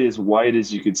probably as white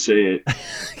as you could say it,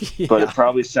 Yeah. but it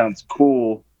probably sounds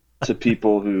cool to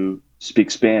people who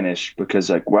speak Spanish, because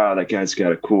like, wow, that guy's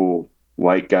got a cool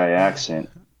white guy accent.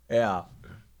 Yeah.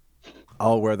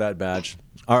 I'll wear that badge.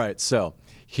 All right, so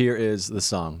here is the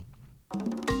song.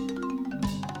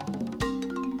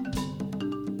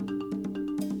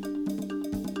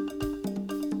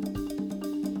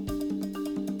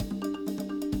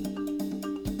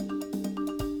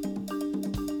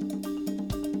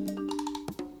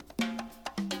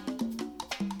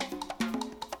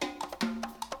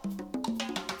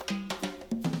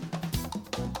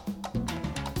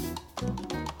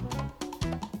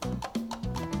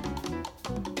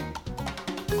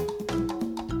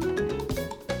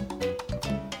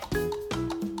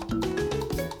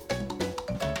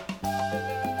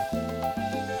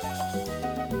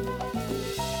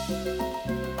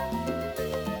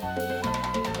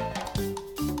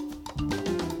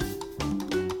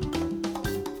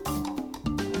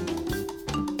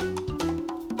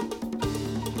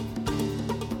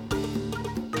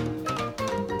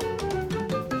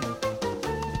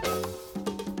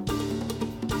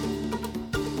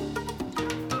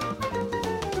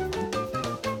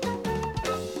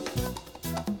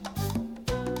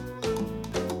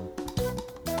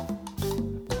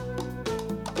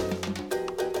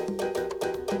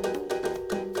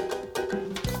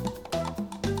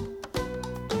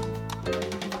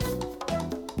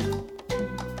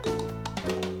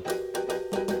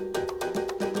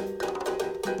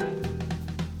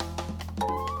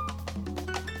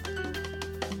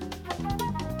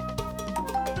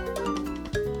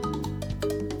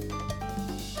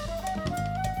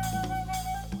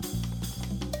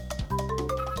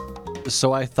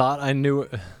 So I thought I knew.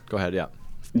 Go ahead, yeah.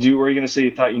 Were you gonna say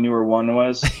you thought you knew where one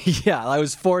was? Yeah, I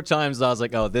was 4 times. I was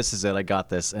like, oh, this is it. I got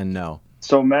this. And no.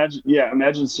 So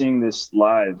imagine seeing this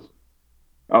live.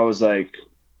 I was like,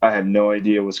 I had no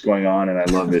idea what's going on, and I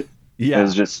love it. It Yeah.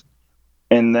 was just,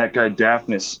 and that guy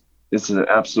Daphnis is an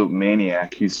absolute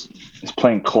maniac. He's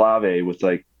playing clave with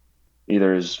like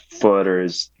either his foot or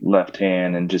his left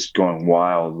hand, and just going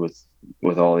wild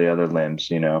with all the other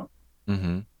limbs, you know.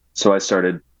 Mm-hmm. So I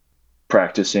started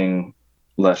practicing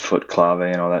left foot clave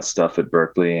and all that stuff at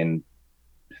Berkeley, and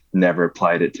never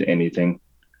applied it to anything,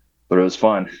 but it was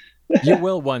fun. You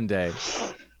will one day.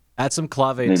 Add some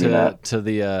clave Maybe not. to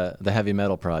the heavy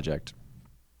metal project.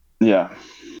 Yeah.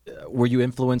 Were you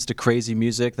influenced to crazy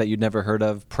music that you'd never heard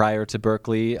of prior to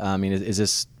Berkeley? I mean,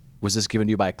 was this given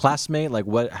to you by a classmate? Like,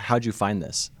 what? How'd you find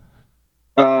this?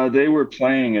 They were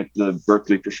playing at the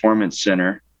Berkeley Performance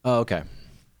Center, Oh, okay.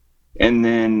 and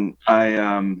then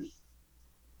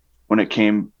when it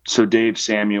came, so Dave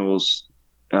Samuels,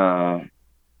 who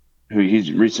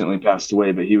he's recently passed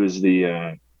away, but he was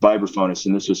the vibraphonist,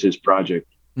 and this was his project.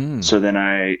 Mm. So then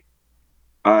I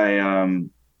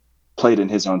played in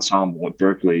his ensemble at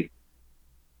Berkeley,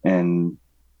 and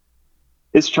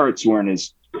his charts weren't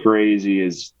as crazy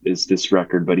as this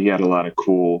record, but he had a lot of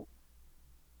cool,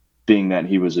 being that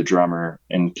he was a drummer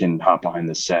and can hop behind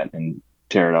the set and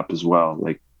tear it up as well.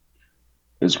 Like,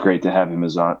 it was great to have him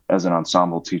as an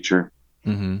ensemble teacher.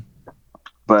 Mm-hmm.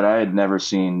 But I had never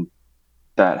seen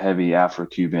that heavy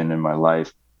Afro-Cuban in my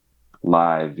life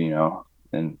live, you know,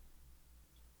 and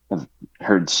I've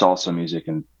heard salsa music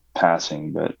in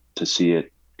passing, but to see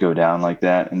it go down like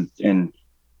that, and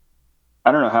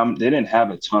I don't know how they didn't have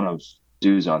a ton of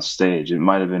dudes on stage. It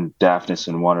might have been Daphnis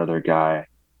and one other guy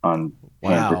on hand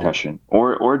Wow. percussion,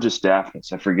 or just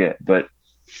Daphnis, I forget, but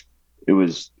it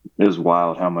was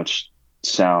wild how much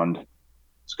sound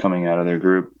was coming out of their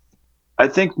group. I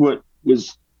think what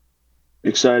was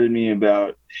excited me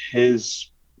about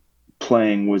his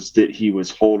playing was that he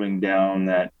was holding down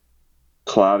that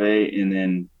clave and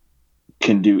then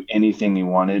can do anything he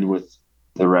wanted with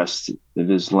the rest of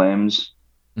his limbs.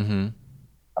 Mm-hmm.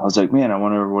 I was like, man, I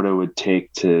wonder what it would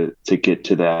take to get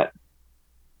to that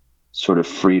sort of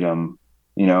freedom.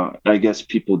 You know, I guess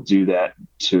people do that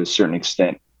to a certain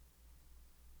extent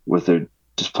with their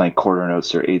just playing quarter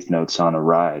notes or eighth notes on a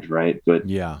ride, right? But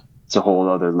Yeah. it's a whole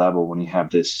other level when you have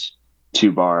this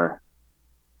 2-bar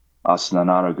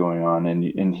ostinato going on,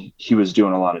 and he was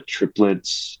doing a lot of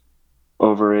triplets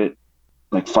over it,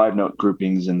 like 5-note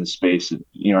groupings in the space.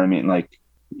 You know what I mean? Like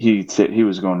he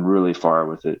was going really far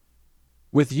with it.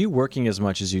 With you working as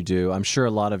much as you do, I'm sure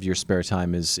a lot of your spare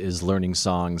time is learning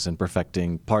songs and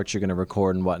perfecting parts you're going to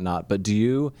record and whatnot. But do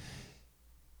you,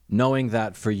 knowing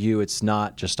that for you it's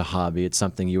not just a hobby, it's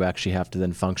something you actually have to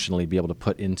then functionally be able to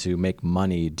put into make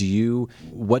money,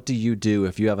 what do you do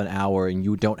if you have an hour and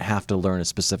you don't have to learn a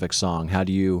specific song? How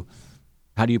do you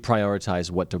prioritize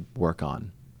what to work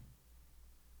on?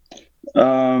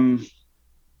 I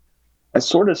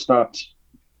sort of stopped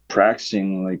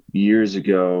practicing like years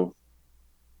ago,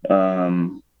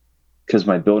 because because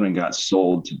my building got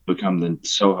sold to become the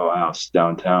Soho House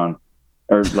downtown,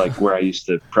 or like where I used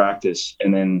to practice.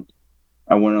 And then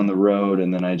I went on the road,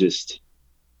 and then I just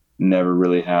never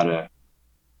really had a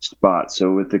spot.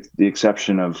 So with the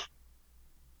exception of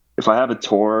if I have a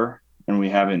tour and we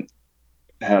haven't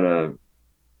had a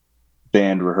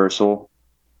band rehearsal,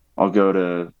 I'll go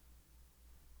to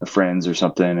a friend's or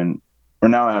something, or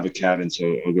now I have a cabin,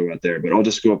 so I'll go out there. But I'll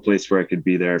just go a place where I could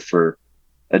be there for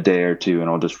a day or two, and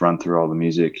I'll just run through all the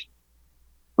music.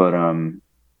 But I'm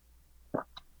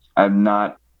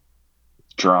not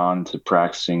drawn to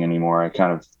practicing anymore. I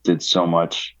kind of did so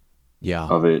much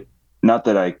of it. Not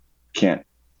that I can't.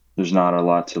 There's not a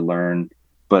lot to learn,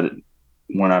 but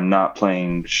when I'm not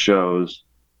playing shows,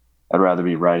 I'd rather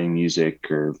be writing music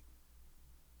or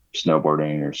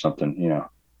snowboarding or something, you know.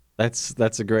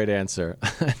 That's a great answer.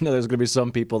 I know there's going to be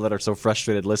some people that are so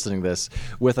frustrated listening to this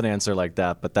with an answer like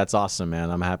that, but that's awesome, man.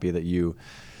 I'm happy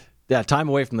that time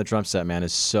away from the drum set, man,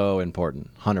 is so important.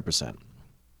 100%.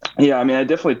 Yeah, I mean, I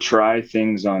definitely try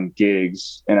things on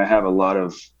gigs, and I have a lot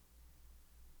of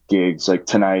gigs. Like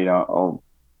tonight, I'll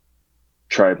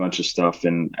try a bunch of stuff,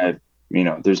 and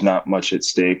there's not much at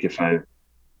stake if I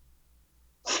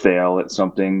fail at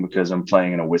something because I'm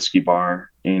playing in a whiskey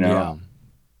bar, Yeah.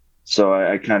 So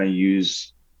I kind of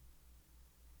use,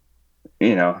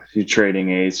 you trading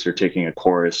eighths or taking a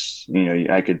chorus,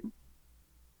 I could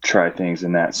try things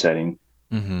in that setting.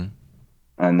 Mm-hmm.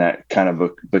 And that kind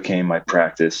of became my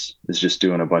practice, is just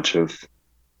doing a bunch of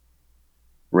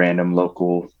random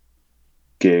local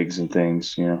gigs and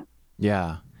things,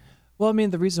 Yeah. Well, I mean,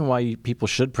 the reason why people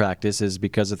should practice is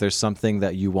because if there's something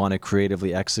that you want to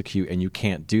creatively execute and you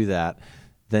can't do that,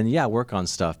 then yeah, work on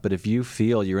stuff. But if you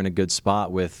feel you're in a good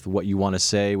spot with what you want to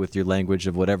say, with your language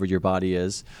of whatever your body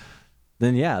is,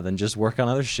 then then just work on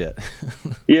other shit.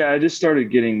 Yeah, I just started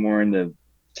getting more into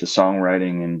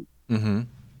songwriting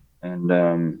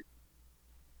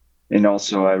and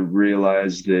also I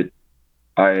realized that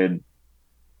I had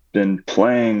been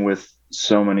playing with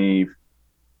so many,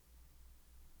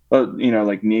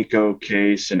 like Neko,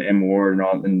 Case, and M Ward and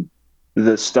all, and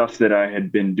the stuff that I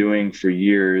had been doing for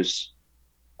years.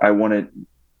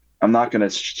 I'm not going to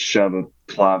shove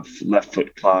a left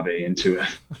foot clave into a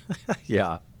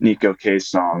Neko Case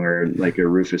song or like a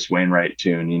Rufus Wainwright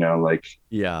tune,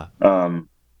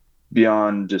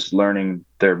 beyond just learning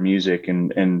their music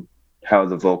and how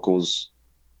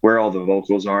where all the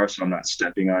vocals are. So I'm not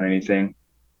stepping on anything.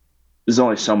 There's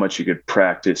only so much you could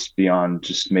practice beyond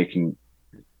just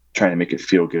trying to make it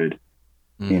feel good.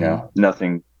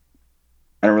 Nothing.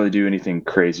 I don't really do anything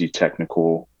crazy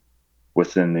technical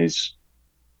within these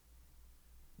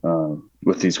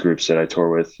with these groups that I tour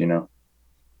with,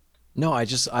 No,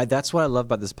 that's what I love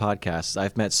about this podcast.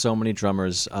 I've met so many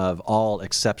drummers of all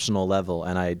exceptional level,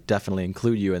 and I definitely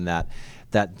include you in that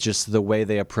just the way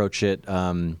they approach it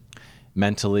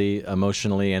mentally,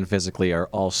 emotionally, and physically are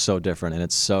all so different. And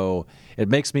it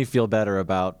makes me feel better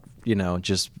about,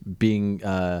 just being,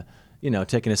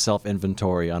 taking a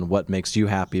self-inventory on what makes you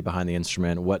happy behind the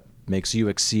instrument, what makes you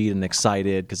exceed and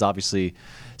excited, because obviously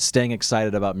staying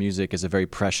excited about music is a very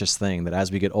precious thing that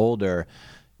as we get older,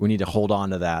 we need to hold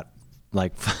on to that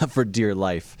like for dear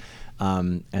life.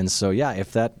 And so, yeah,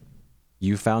 if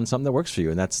you found something that works for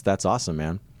you, and that's awesome,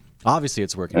 man. Obviously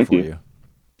it's working for you.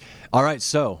 All right.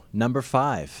 So number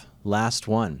 5, last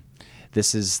one.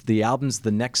 The album's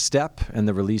The Next Step, and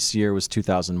the release year was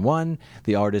 2001.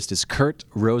 The artist is Kurt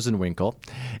Rosenwinkel,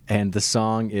 and the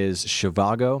song is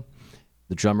Shivago.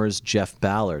 The drummer's Jeff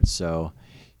Ballard. So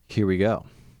here we go.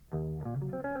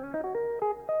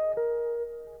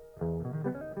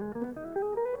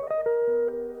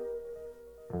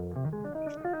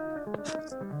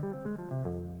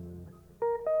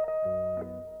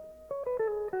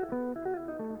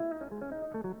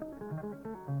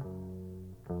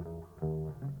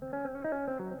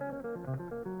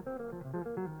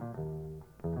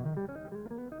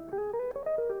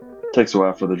 Takes a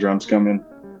while for the drums come in,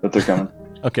 but they're coming.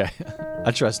 Okay,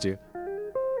 I trust you.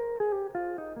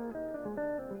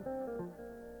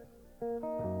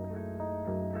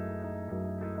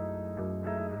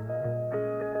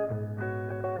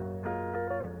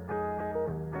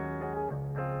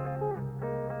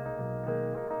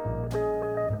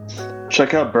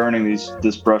 Check out burning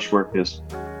this brushwork is.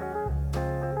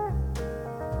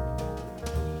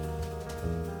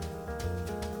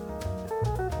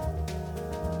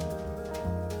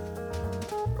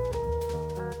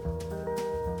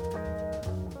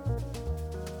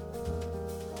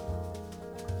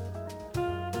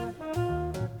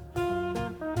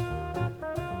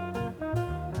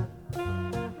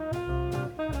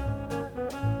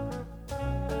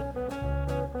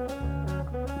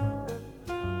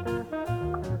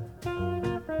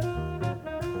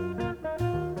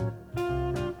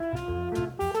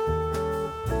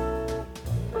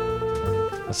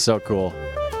 That's so cool.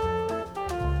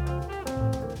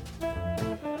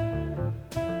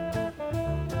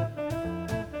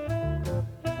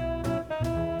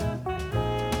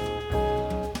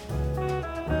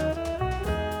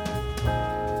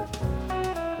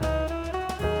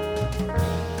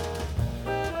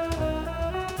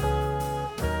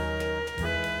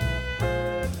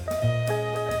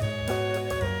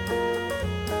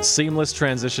 Seamless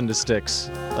transition to sticks.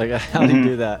 Like, how do you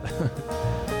do that?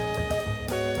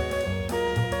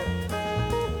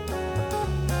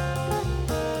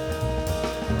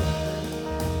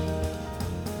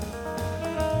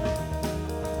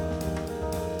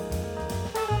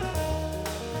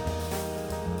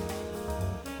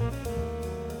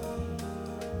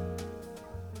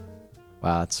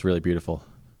 Wow, that's really beautiful.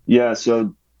 Yeah,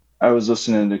 so I was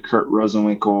listening to Kurt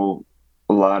Rosenwinkel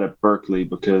a lot at Berkeley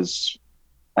because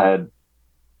I had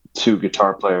two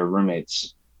guitar player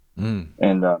roommates,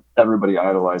 and everybody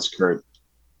idolized Kurt.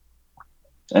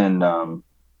 And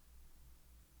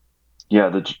yeah,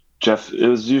 the Jeff, it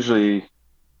was usually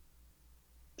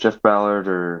Jeff Ballard,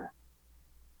 or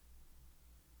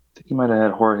I think he might have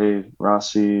had Jorge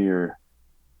Rossi,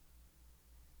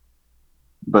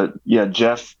 but yeah,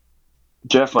 Jeff.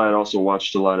 I had also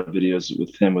watched a lot of videos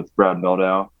with him with Brad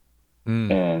Meldau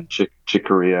and Chick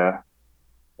Corea,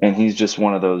 and he's just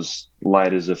one of those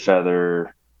light as a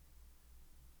feather,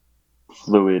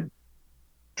 fluid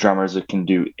drummers that can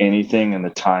do anything, and the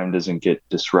time doesn't get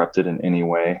disrupted in any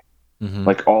way.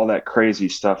 Like all that crazy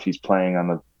stuff he's playing on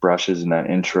the brushes in that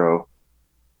intro,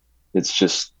 it's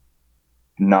just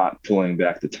not pulling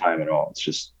back the time at all. It's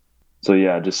just, so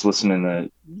yeah, just listening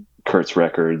to Kurt's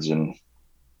records, and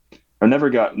I've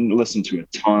never listened to a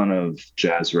ton of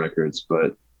jazz records,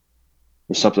 but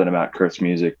there's something about Kurt's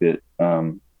music that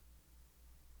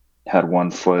had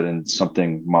one foot in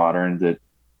something modern that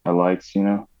I liked, you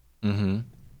know?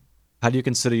 How do you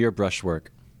consider your brush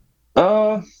work?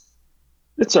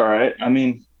 It's all right. I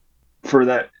mean, for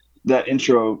that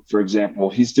intro, for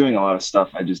example, he's doing a lot of stuff.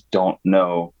 I just don't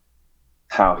know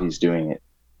how he's doing it.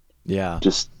 Yeah.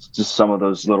 Just some of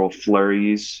those little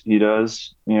flurries he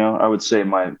does, you know. I would say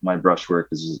my brush work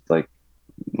is like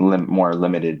more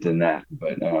limited than that,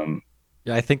 but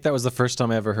yeah, I think that was the first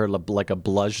time I ever heard like a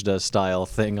bluzda style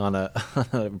thing on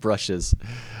a brushes.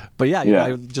 But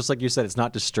yeah, just like you said, it's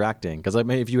not distracting, because I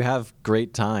mean, if you have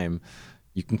great time,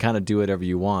 you can kind of do whatever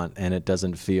you want, and it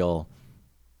doesn't feel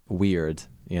weird,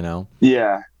 you know?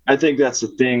 Yeah, I think that's the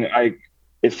thing.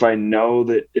 If I know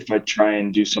that if I try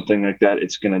and do something like that,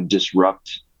 it's going to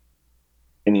disrupt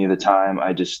any of the time,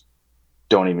 I just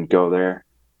don't even go there.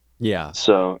 Yeah.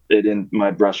 So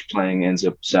my brush playing ends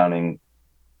up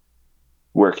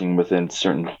working within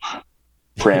certain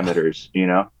parameters, you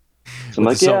know? So I'm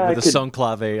like, with the son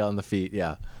clave on the feet.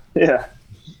 Yeah. Yeah.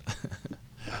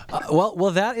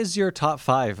 Well, that is your top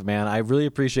 5, man. I really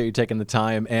appreciate you taking the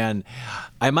time, and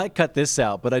I might cut this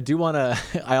out, but I do want to.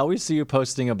 I always see you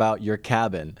posting about your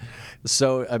cabin,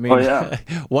 so I mean,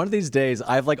 one of these days,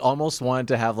 I've like almost wanted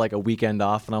to have like a weekend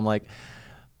off, and I'm like,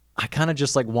 I kind of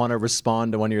just like want to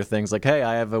respond to one of your things, like, hey,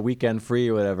 I have a weekend free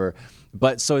or whatever.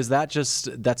 But so is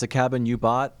that's a cabin you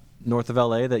bought north of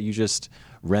LA that you just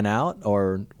rent out,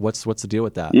 or what's the deal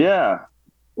with that? Yeah.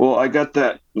 Well, I got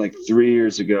that like 3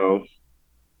 years ago,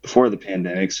 before the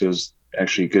pandemic, so it was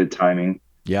actually good timing.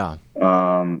 Yeah.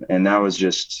 And that was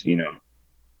just, you know,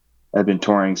 I've been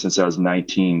touring since I was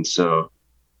 19, so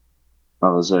I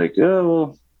was like, oh,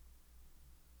 well,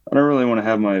 I don't really want to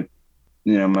have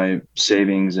my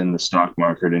savings in the stock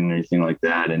market and anything like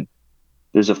that. And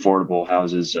there's affordable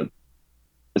houses.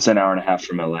 It's an hour and a half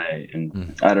from LA,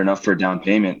 and I had enough for a down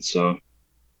payment, so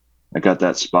I got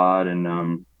that spot.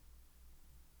 And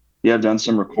yeah, I've done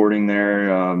some recording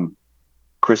there.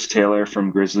 Chris Taylor from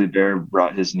Grizzly Bear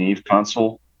brought his Neve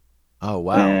console. Oh,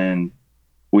 wow. And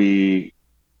we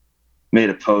made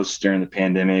a post during the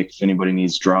pandemic. If anybody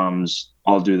needs drums,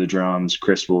 I'll do the drums.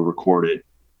 Chris will record it.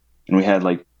 And we had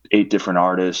like 8 different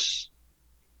artists,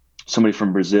 somebody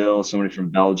from Brazil, somebody from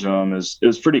Belgium. It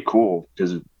was pretty cool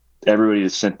because everybody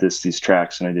has sent these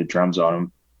tracks, and I did drums on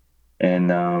them.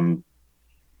 And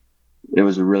it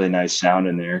was a really nice sound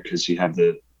in there because you have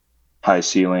the high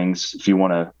ceilings if you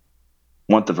want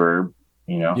the verb,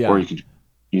 you know, or you could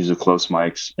use the close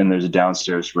mics, and there's a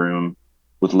downstairs room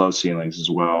with low ceilings as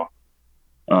well.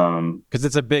 Because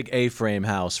it's a big A-frame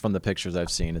house from the pictures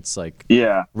I've seen. It's like,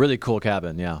 really cool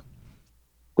cabin. Yeah.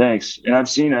 Thanks. And I've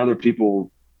seen other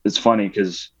people. It's funny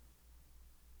because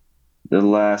the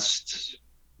last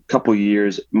couple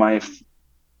years, my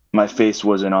face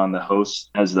wasn't on the host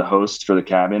for the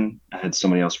cabin. I had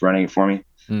somebody else running it for me.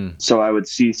 So I would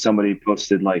see somebody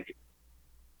posted like,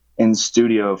 and in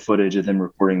studio footage of them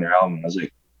recording their album. I was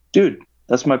like, dude,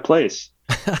 that's my place.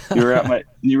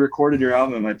 You recorded your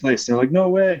album at my place. They're like, no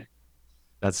way.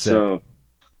 That's sick. So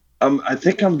I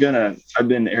think I've been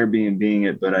Airbnb-ing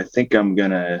it, but I think I'm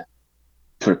gonna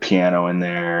put a piano in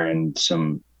there and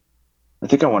I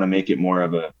think I want to make it more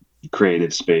of a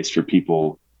creative space for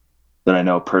people that I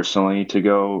know personally to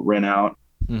go rent out,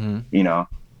 you know,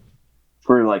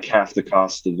 for like half the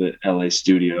cost of the LA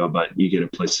studio, but you get a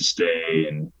place to stay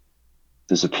and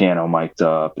there's a piano mic'd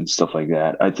up and stuff like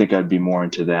that. I think I'd be more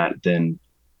into that than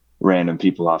random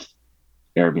people off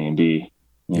Airbnb.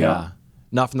 You know?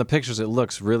 Now from the pictures, it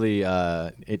looks really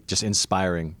just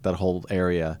inspiring, that whole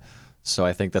area. So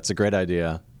I think that's a great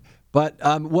idea. But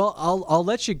well, I'll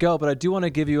let you go, but I do want to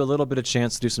give you a little bit of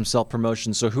chance to do some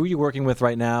self-promotion. So who are you working with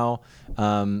right now?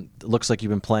 It looks like you've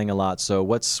been playing a lot. So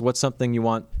what's something you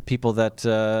want people that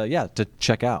to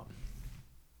check out?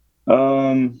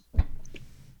 Well,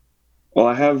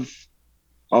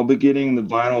 I'll be getting the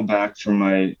vinyl back for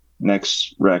my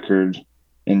next record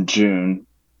in June.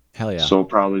 Hell yeah. So I'll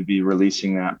probably be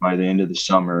releasing that by the end of the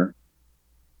summer.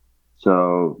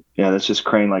 So yeah, that's just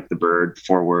Crane Like the Bird,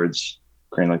 4 words.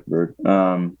 Crane Like the Bird.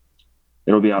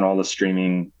 It'll be on all the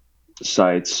streaming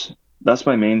sites. That's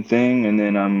my main thing. And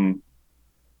then I'm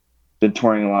been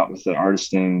touring a lot with the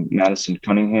artist named Maddison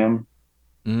Cunningham.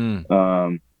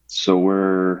 So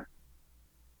we're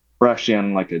actually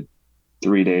on like a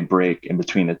 3-day break in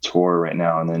between a tour right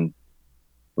now, and then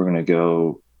we're gonna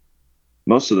go.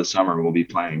 Most of the summer we'll be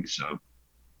playing. So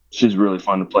she's really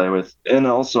fun to play with, and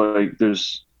also I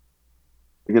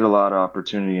get a lot of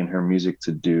opportunity in her music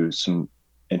to do some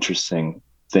interesting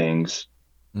things,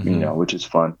 you know, which is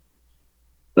fun.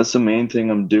 That's the main thing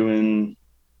I'm doing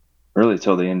really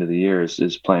till the end of the year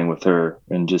is playing with her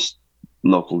and just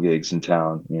local gigs in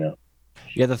town, you know.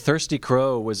 Yeah, the Thirsty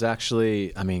Crow was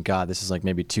actually, I mean, God, this is like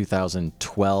maybe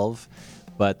 2012.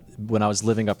 But when I was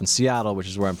living up in Seattle, which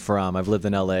is where I'm from, I've lived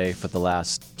in LA for the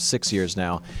last 6 years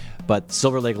now. But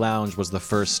Silver Lake Lounge was the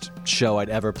first show I'd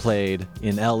ever played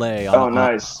in LA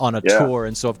on a tour.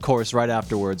 And so, of course, right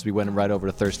afterwards, we went right over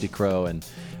to Thirsty Crow. And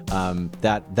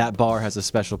that bar has a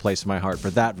special place in my heart for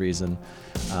that reason.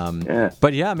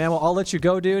 But yeah, man, well, I'll let you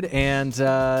go, dude. And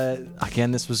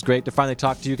again, this was great to finally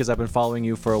talk to you because I've been following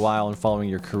you for a while and following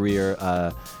your career.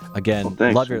 Again,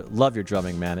 well, love your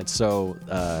drumming, man. It's so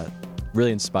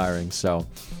really inspiring. So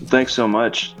thanks so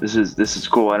much. This is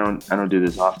cool. I don't do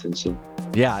this often, so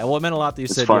yeah, well, it meant a lot that you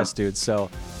said yes, dude. So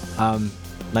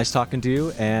nice talking to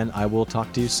you, and I will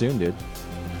talk to you soon, dude.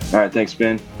 All right, thanks,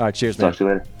 Ben. All right, cheers, man. Talk to you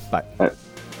later. Bye. Bye.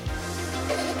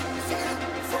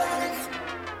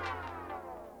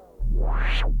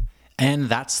 And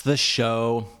that's the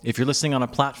show. If you're listening on a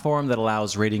platform that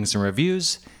allows ratings and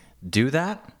reviews, do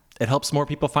that. It helps more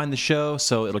people find the show,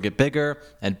 so it'll get bigger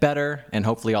and better, and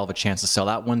hopefully I'll have a chance to sell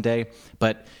out one day.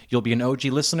 But you'll be an OG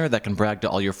listener that can brag to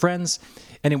all your friends.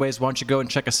 Anyways, why don't you go and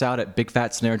check us out at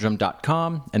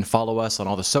bigfatsnaredrum.com and follow us on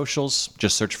all the socials.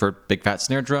 Just search for Big Fat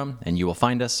Snare Drum, and you will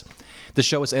find us. The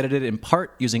show is edited in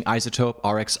part using Isotope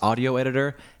RX Audio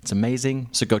Editor. It's amazing,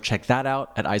 so go check that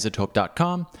out at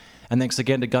isotope.com. And thanks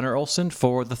again to Gunnar Olsen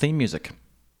for the theme music.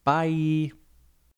 Bye.